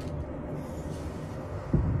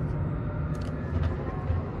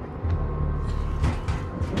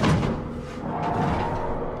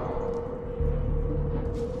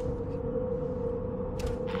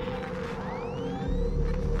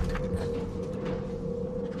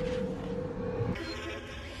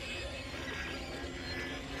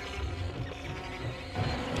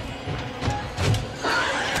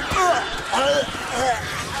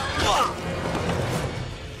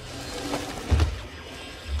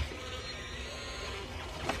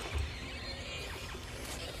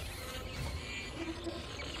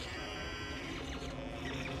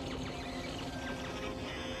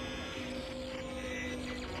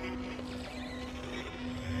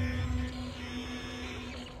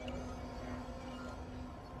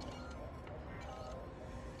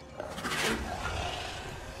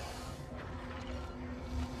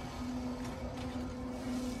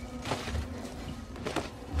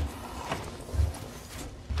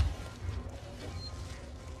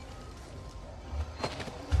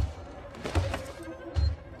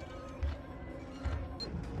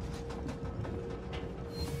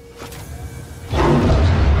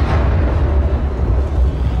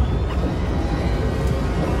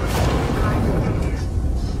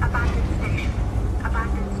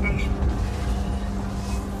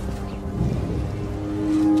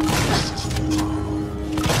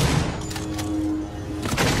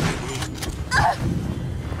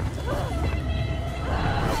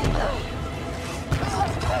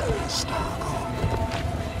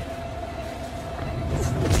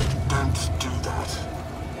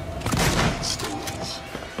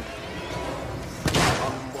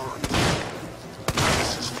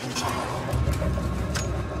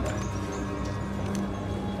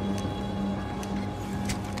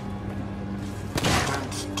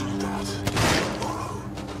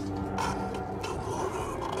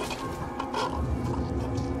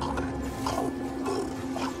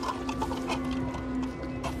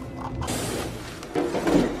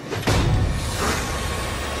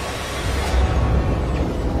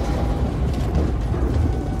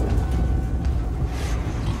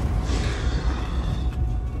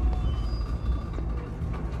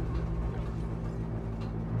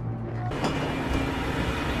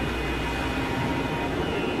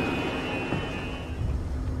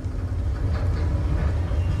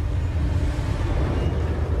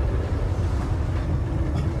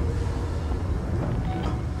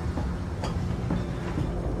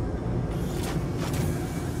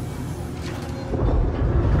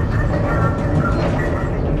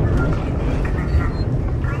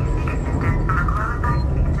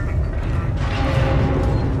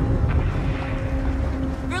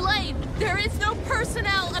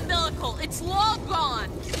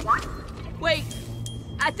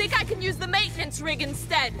 Rig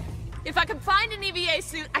instead. If I can find an EVA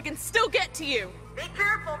suit, I can still get to you. Be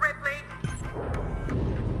careful, Ripley.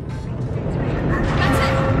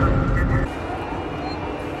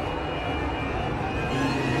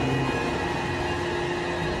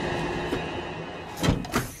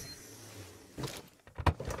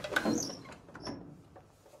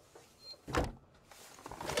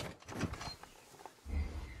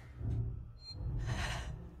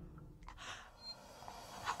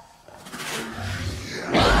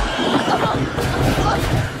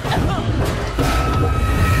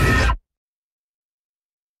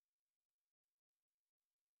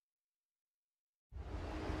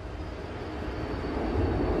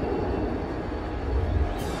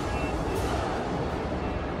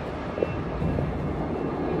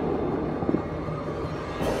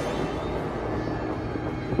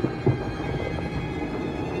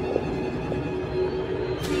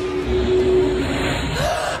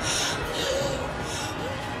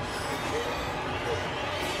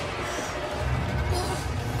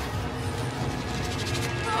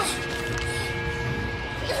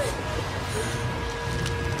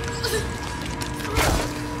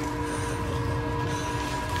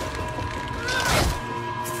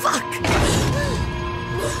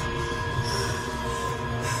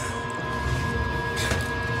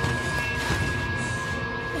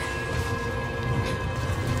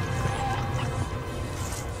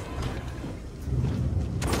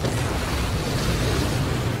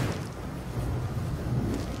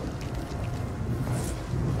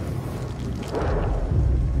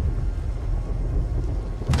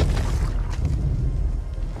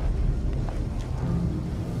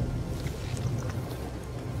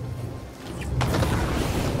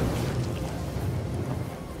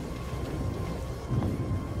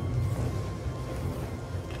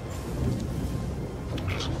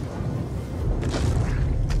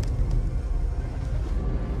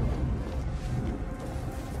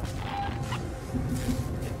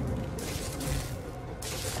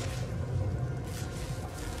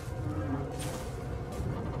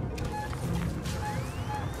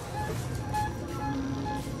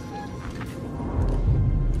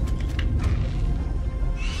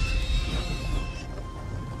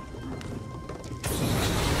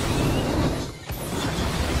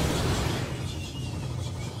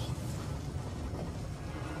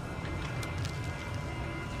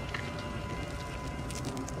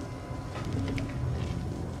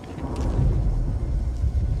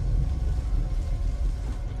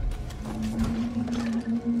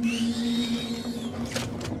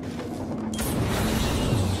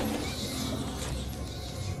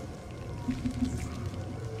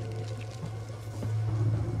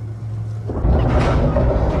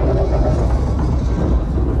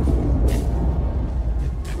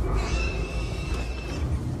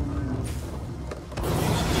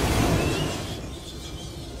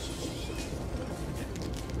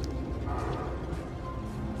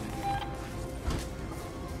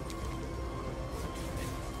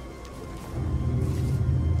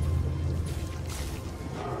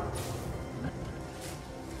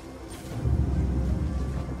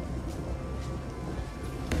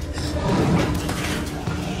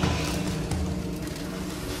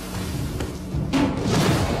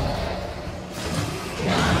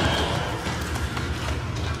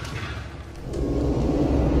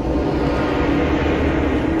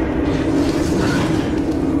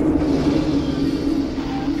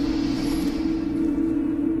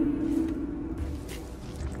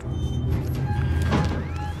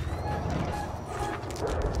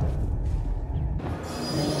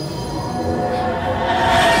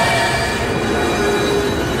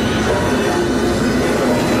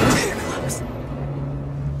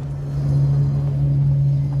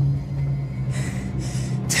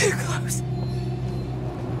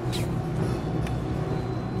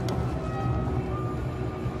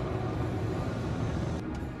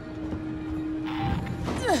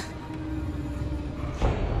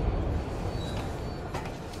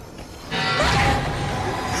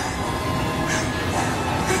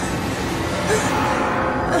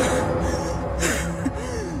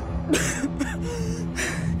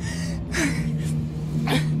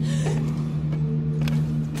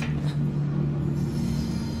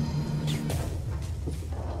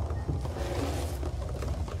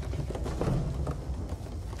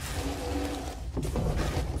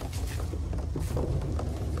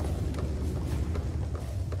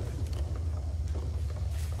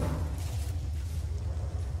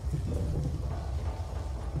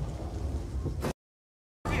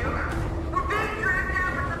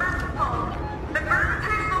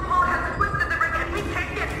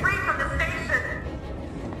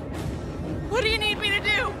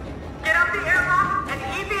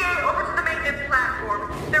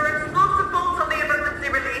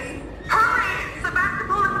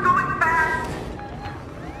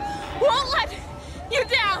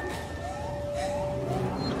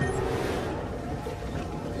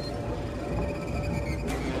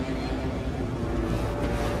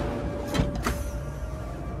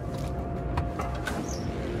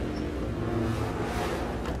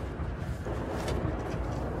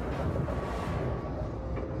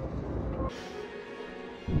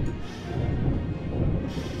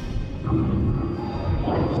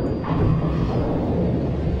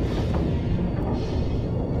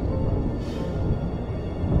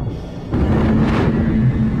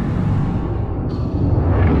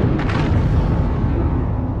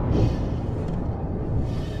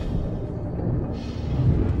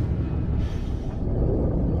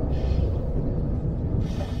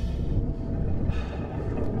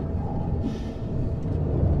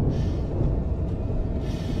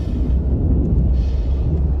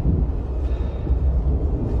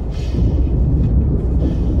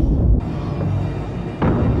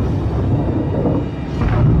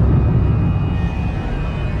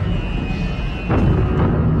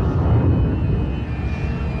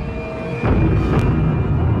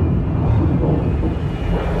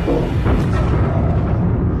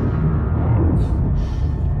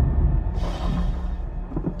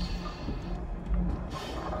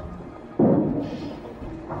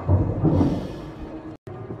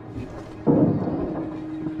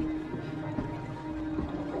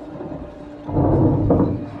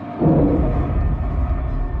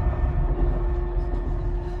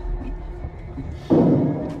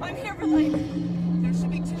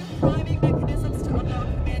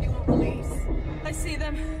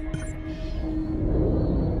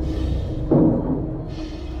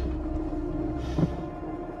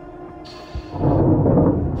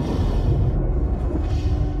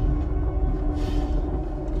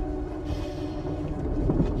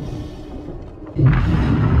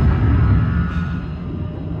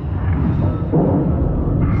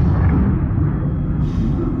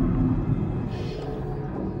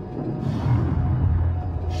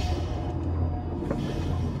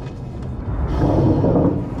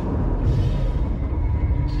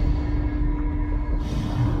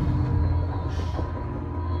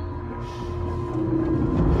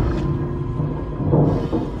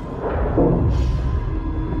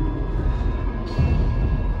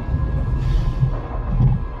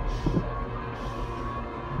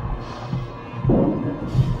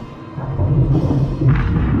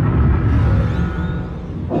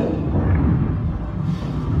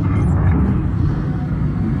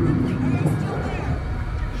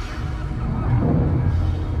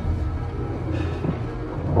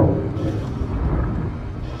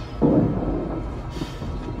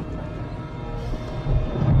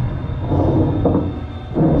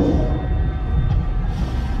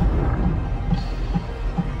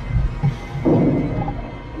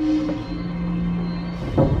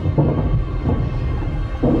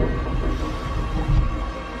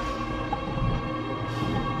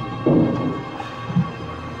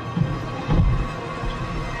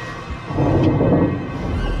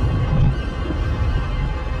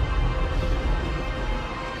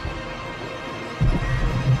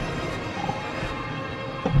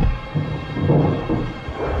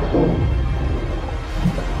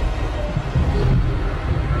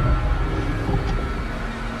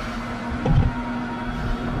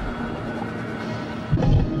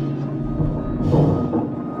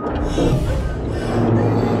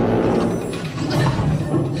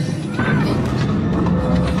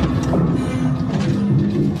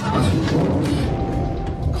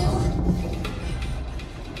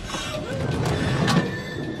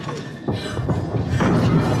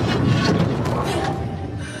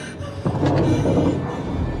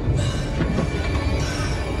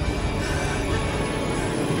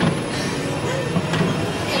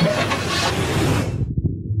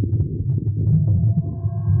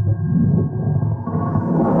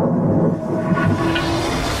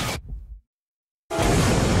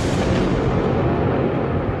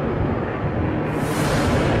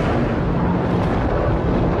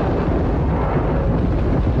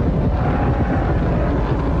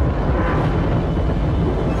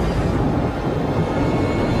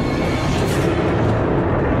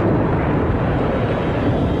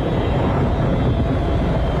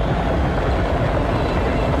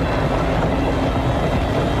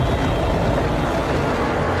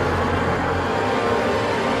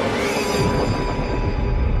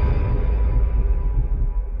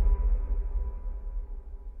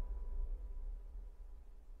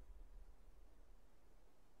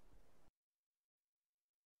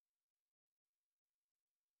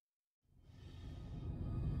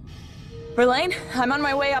 Verlaine, I'm on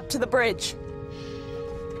my way up to the bridge.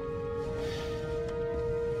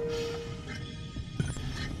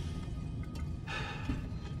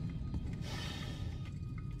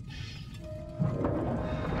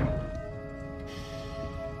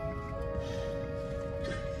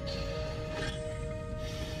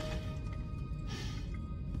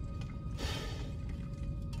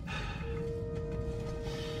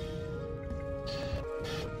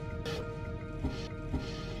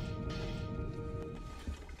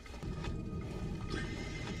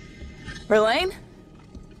 Verlaine?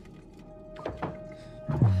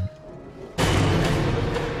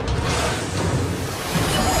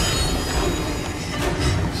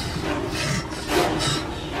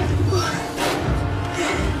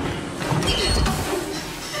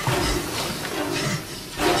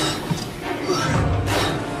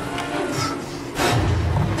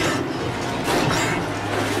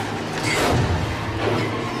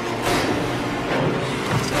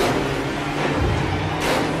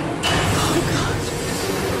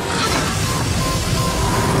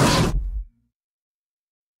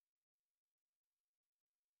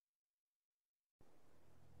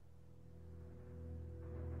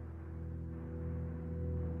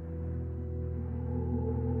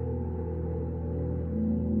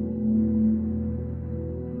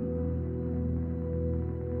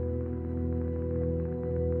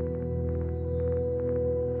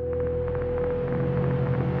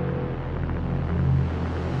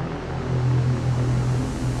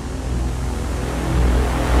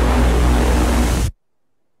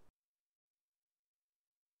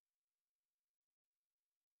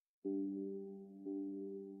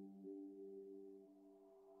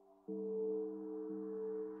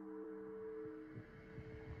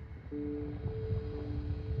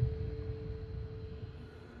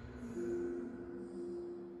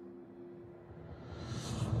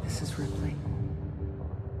 This is Ripley.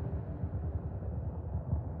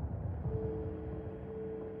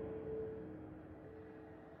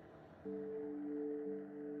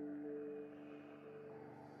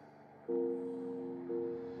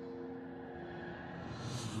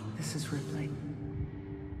 This is Ripley.